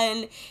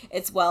fun.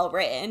 It's well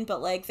written.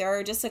 But, like, there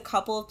are just a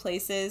couple of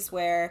places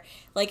where,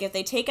 like, if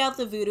they take out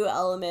the voodoo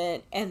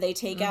element and they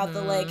take out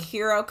the, like,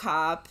 hero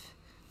cop,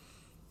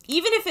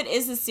 even if it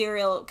is a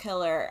serial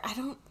killer, I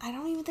don't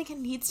even think it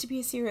needs to be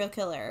a serial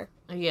killer.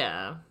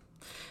 Yeah.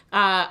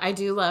 I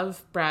do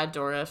love Brad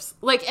Dourif's,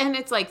 like, and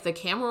it's like the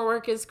camera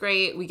work is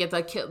great. We get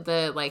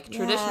the like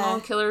traditional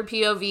killer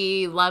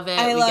POV, love it.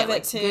 I we love get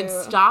like it too. good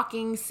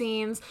stalking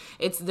scenes.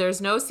 There's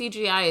no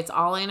CGI. It's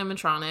all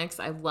animatronics.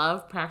 I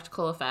love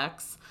practical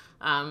effects.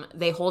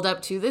 They hold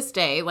up to this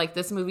day. Like,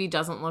 this movie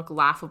doesn't look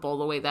laughable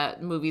the way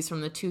that movies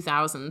from the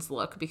 2000s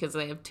look because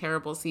they have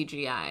terrible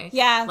CGI.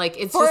 Yeah. Like,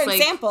 it's for just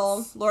example,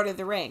 like, Lord of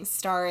the Rings,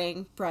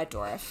 starring Brad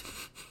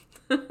Dourif.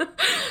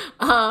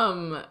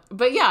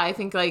 But yeah, I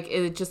think like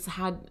it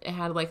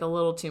had like a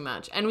little too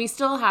much, and we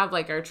still have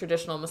like our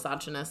traditional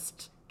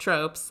misogynist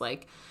tropes,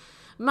 like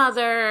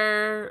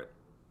mother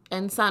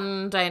and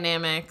son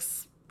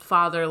dynamics,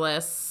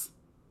 fatherless,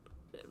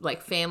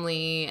 like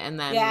family, and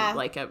then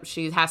like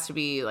she has to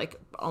be like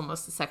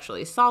almost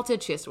sexually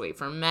assaulted. She has to wait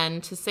for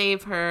men to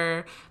save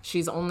her.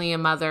 She's only a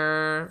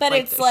mother, but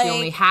like, it's like she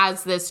only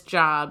has this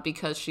job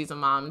because she's a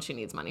mom and she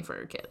needs money for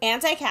her kids.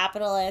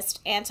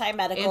 Anti-capitalist,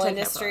 anti-medical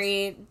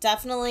industry,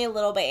 definitely a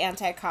little bit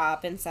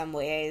anti-cop in some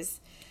ways.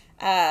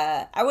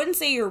 I wouldn't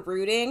say you're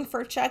rooting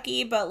for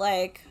Chucky, but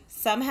like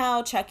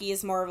somehow Chucky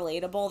is more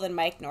relatable than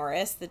Mike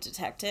Norris, the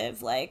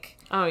detective. Like,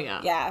 oh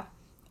yeah,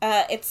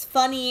 it's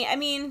funny. I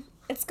mean,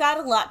 it's got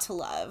a lot to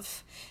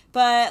love.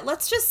 But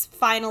let's just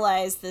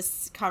finalize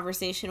this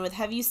conversation with,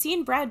 have you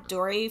seen Brad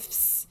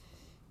Dourif's,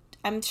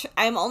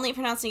 I'm only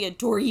pronouncing it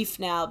Douriff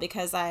now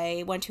because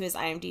I went to his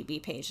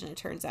IMDb page and it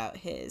turns out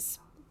his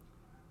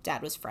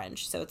dad was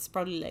French, so it's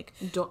probably like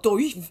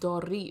Douriff.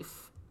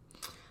 Douriff.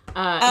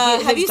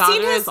 Have you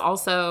seen his...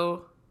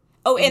 also...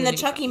 Oh, in the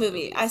Chucky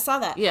movie. I saw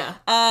that. Yeah.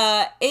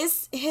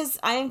 Is his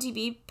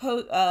IMDb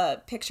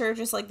picture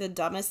just like the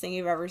dumbest thing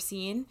you've ever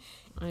seen?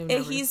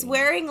 He's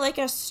wearing like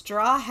a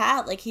straw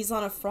hat, like he's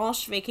on a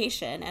French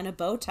vacation, and a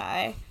bow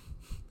tie.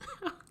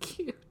 How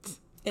cute.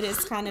 It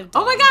is kind of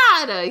dumb. Oh my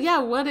god! Yeah,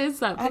 what is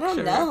that picture? I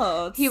don't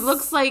know. He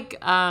looks like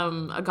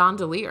a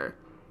gondolier.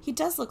 He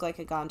does look like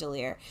a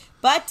gondolier.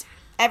 But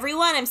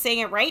everyone, I'm saying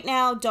it right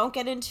now, don't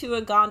get into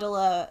a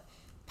gondola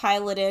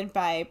piloted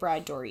by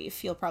Brad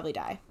Dourif. You'll probably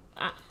die.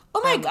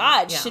 Oh my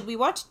god, should we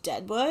watch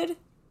Deadwood?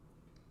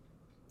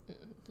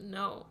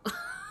 No.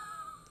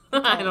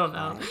 I don't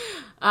know.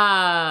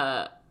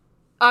 I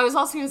was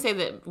also going to say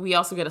that we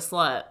also get a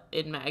slut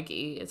in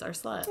Maggie. It's our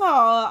slut.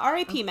 Oh,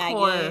 R.I.P. Maggie.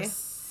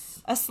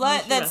 Course. A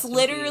slut that's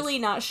literally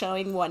not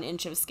showing 1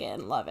 inch of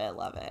skin. Love it,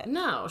 love it.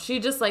 No, she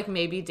just like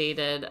maybe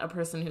dated a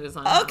person who was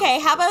on. Okay,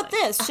 how about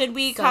this? Should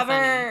we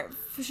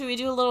should we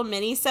do a little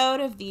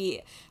mini-sode of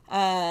the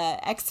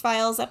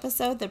X-Files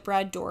episode that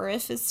Brad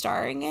Dourif is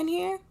starring in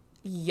here?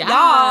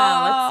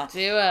 Yeah, let's do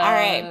it. All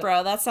right,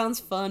 bro. That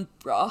sounds fun,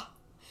 bro.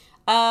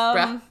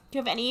 Do you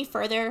have any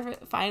further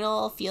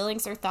final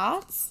feelings or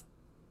thoughts?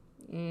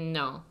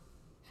 No.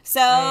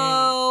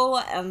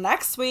 So,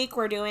 next week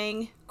we're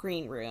doing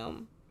Green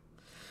Room.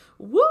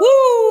 Woo!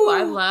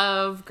 I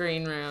love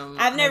Green Room.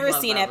 I've never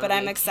seen it, but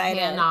I'm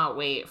excited. I cannot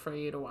wait for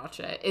you to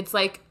watch it. It's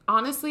like,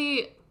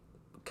 honestly,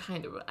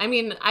 kind of, I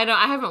mean,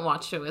 I haven't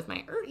watched it with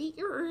my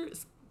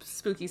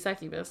spooky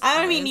succubus.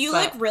 I mean, you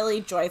look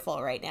really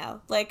joyful right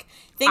now. Like,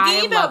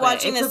 thinking about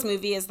watching this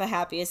movie is the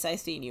happiest I've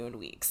seen you in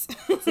weeks.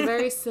 It's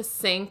very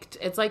succinct.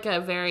 It's like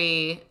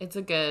it's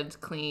a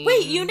good, clean...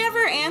 Wait, you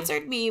never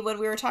answered me when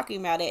we were talking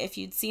about it if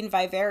you'd seen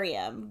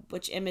Vivarium,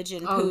 which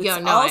Imogen Poots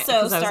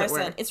also stars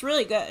in. It's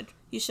really good.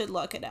 You should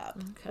look it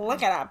up. Okay.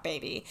 Look it up,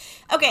 baby.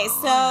 Okay,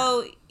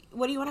 so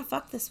what do you want to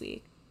fuck this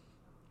week?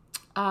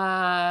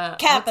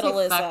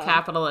 Capitalism. Fuck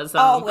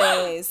capitalism.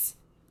 Always.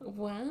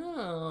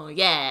 Wow.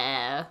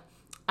 Yeah.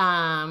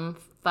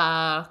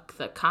 Fuck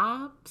the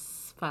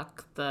cops.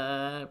 Fuck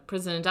the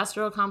prison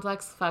industrial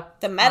complex.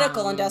 Fuck the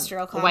medical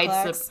industrial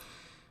complex.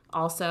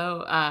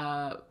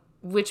 Also,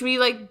 which we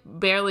like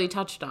barely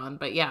touched on,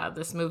 but yeah,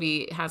 this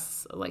movie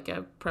has like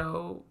a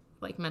pro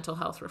like mental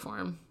health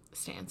reform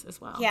stance as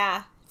well.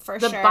 Yeah, for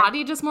sure. The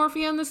body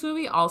dysmorphia in this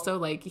movie also,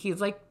 like,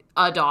 he's like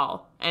a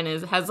doll and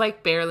has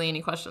like barely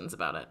any questions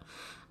about it.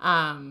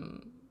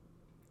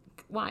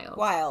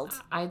 Wild.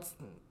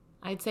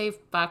 I'd say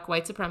fuck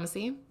white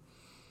supremacy.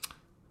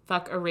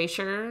 Fuck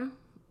erasure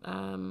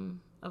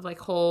of like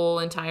whole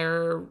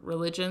entire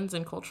religions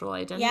and cultural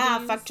identities. Yeah,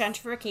 fuck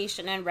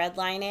gentrification and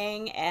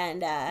redlining.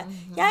 And yeah,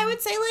 I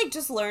would say like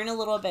just learn a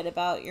little bit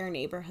about your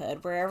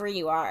neighborhood wherever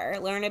you are.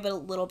 Learn a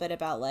little bit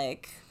about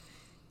like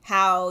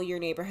how your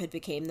neighborhood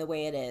became the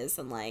way it is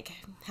and like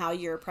how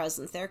your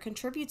presence there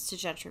contributes to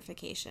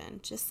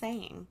gentrification. Just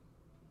saying.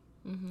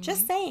 Mm-hmm.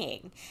 Just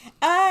saying.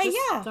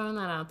 Yeah. Throwing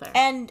that out there.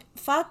 And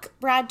fuck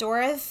Brad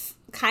Dourif,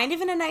 kind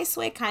of in a nice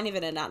way, kind of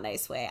in a not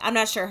nice way. I'm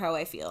not sure how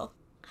I feel.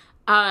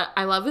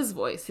 I love his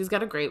voice. He's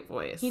got a great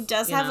voice. He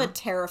does have a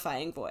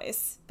terrifying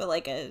voice, but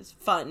like a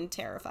fun,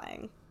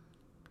 terrifying.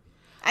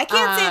 I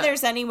can't say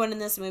there's anyone in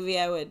this movie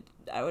I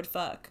would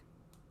fuck.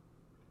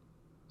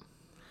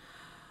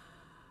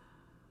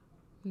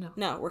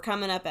 No, we're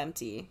coming up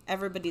empty.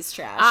 Everybody's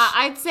trash.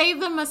 I'd say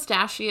the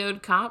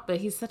mustachioed cop, but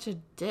he's such a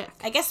dick.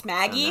 I guess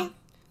Maggie.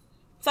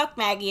 Fuck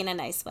Maggie in a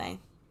nice way.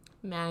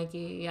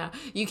 Maggie, yeah.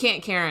 You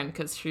can't Karen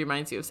because she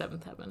reminds you of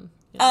Seventh Heaven.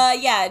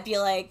 Yeah, it'd be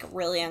like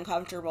really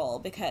uncomfortable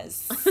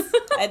because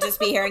I'd just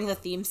be hearing the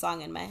theme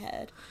song in my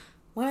head.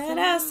 When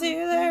I see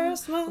their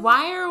smoke.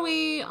 Why are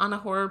we on a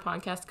horror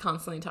podcast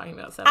constantly talking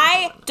about Seventh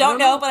Heaven? I don't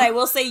know, but I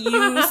will say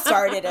you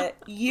started it.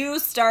 You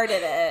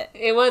started it.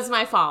 It was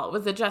my fault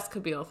with the Jessica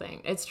Biel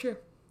thing. It's true.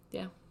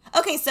 Yeah.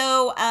 Okay,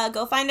 so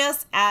go find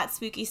us at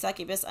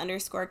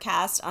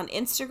spookysuccubus_cast on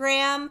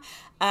Instagram.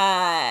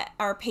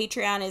 Our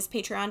Patreon is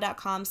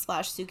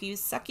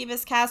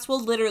patreon.com/spookysuccubuscast.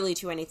 We'll literally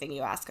do anything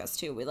you ask us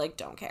to. We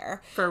don't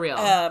care. For real.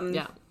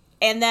 Yeah.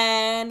 And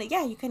then,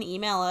 you can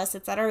email us.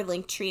 It's at our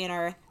link tree in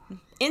our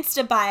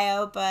Insta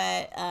bio,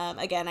 but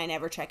again, I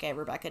never check it.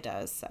 Rebecca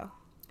does, so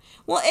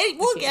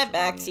we'll get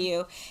back to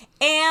you.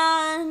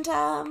 And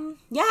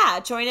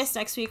join us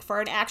next week for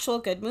an actual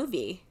good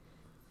movie.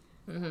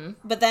 Mm-hmm.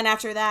 But then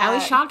after that, Ali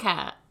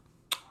Shawkat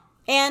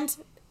and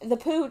the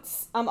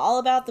Poots. I'm all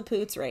about the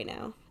Poots right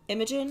now.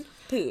 Imogen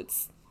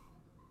Poots.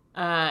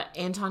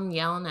 Anton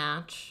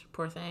Yelnats,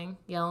 poor thing.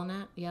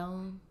 Yellen.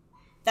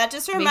 That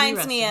just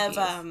reminds me of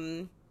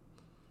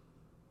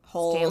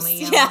Holes.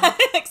 Stanley yeah,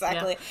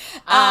 exactly.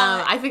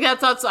 Yeah. I think I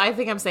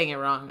think I'm saying it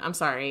wrong. I'm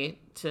sorry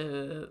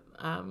to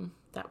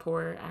that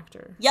poor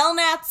actor.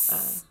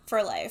 Yelnats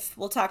for life.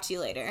 We'll talk to you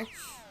later.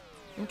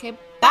 Okay.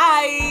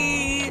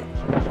 Bye.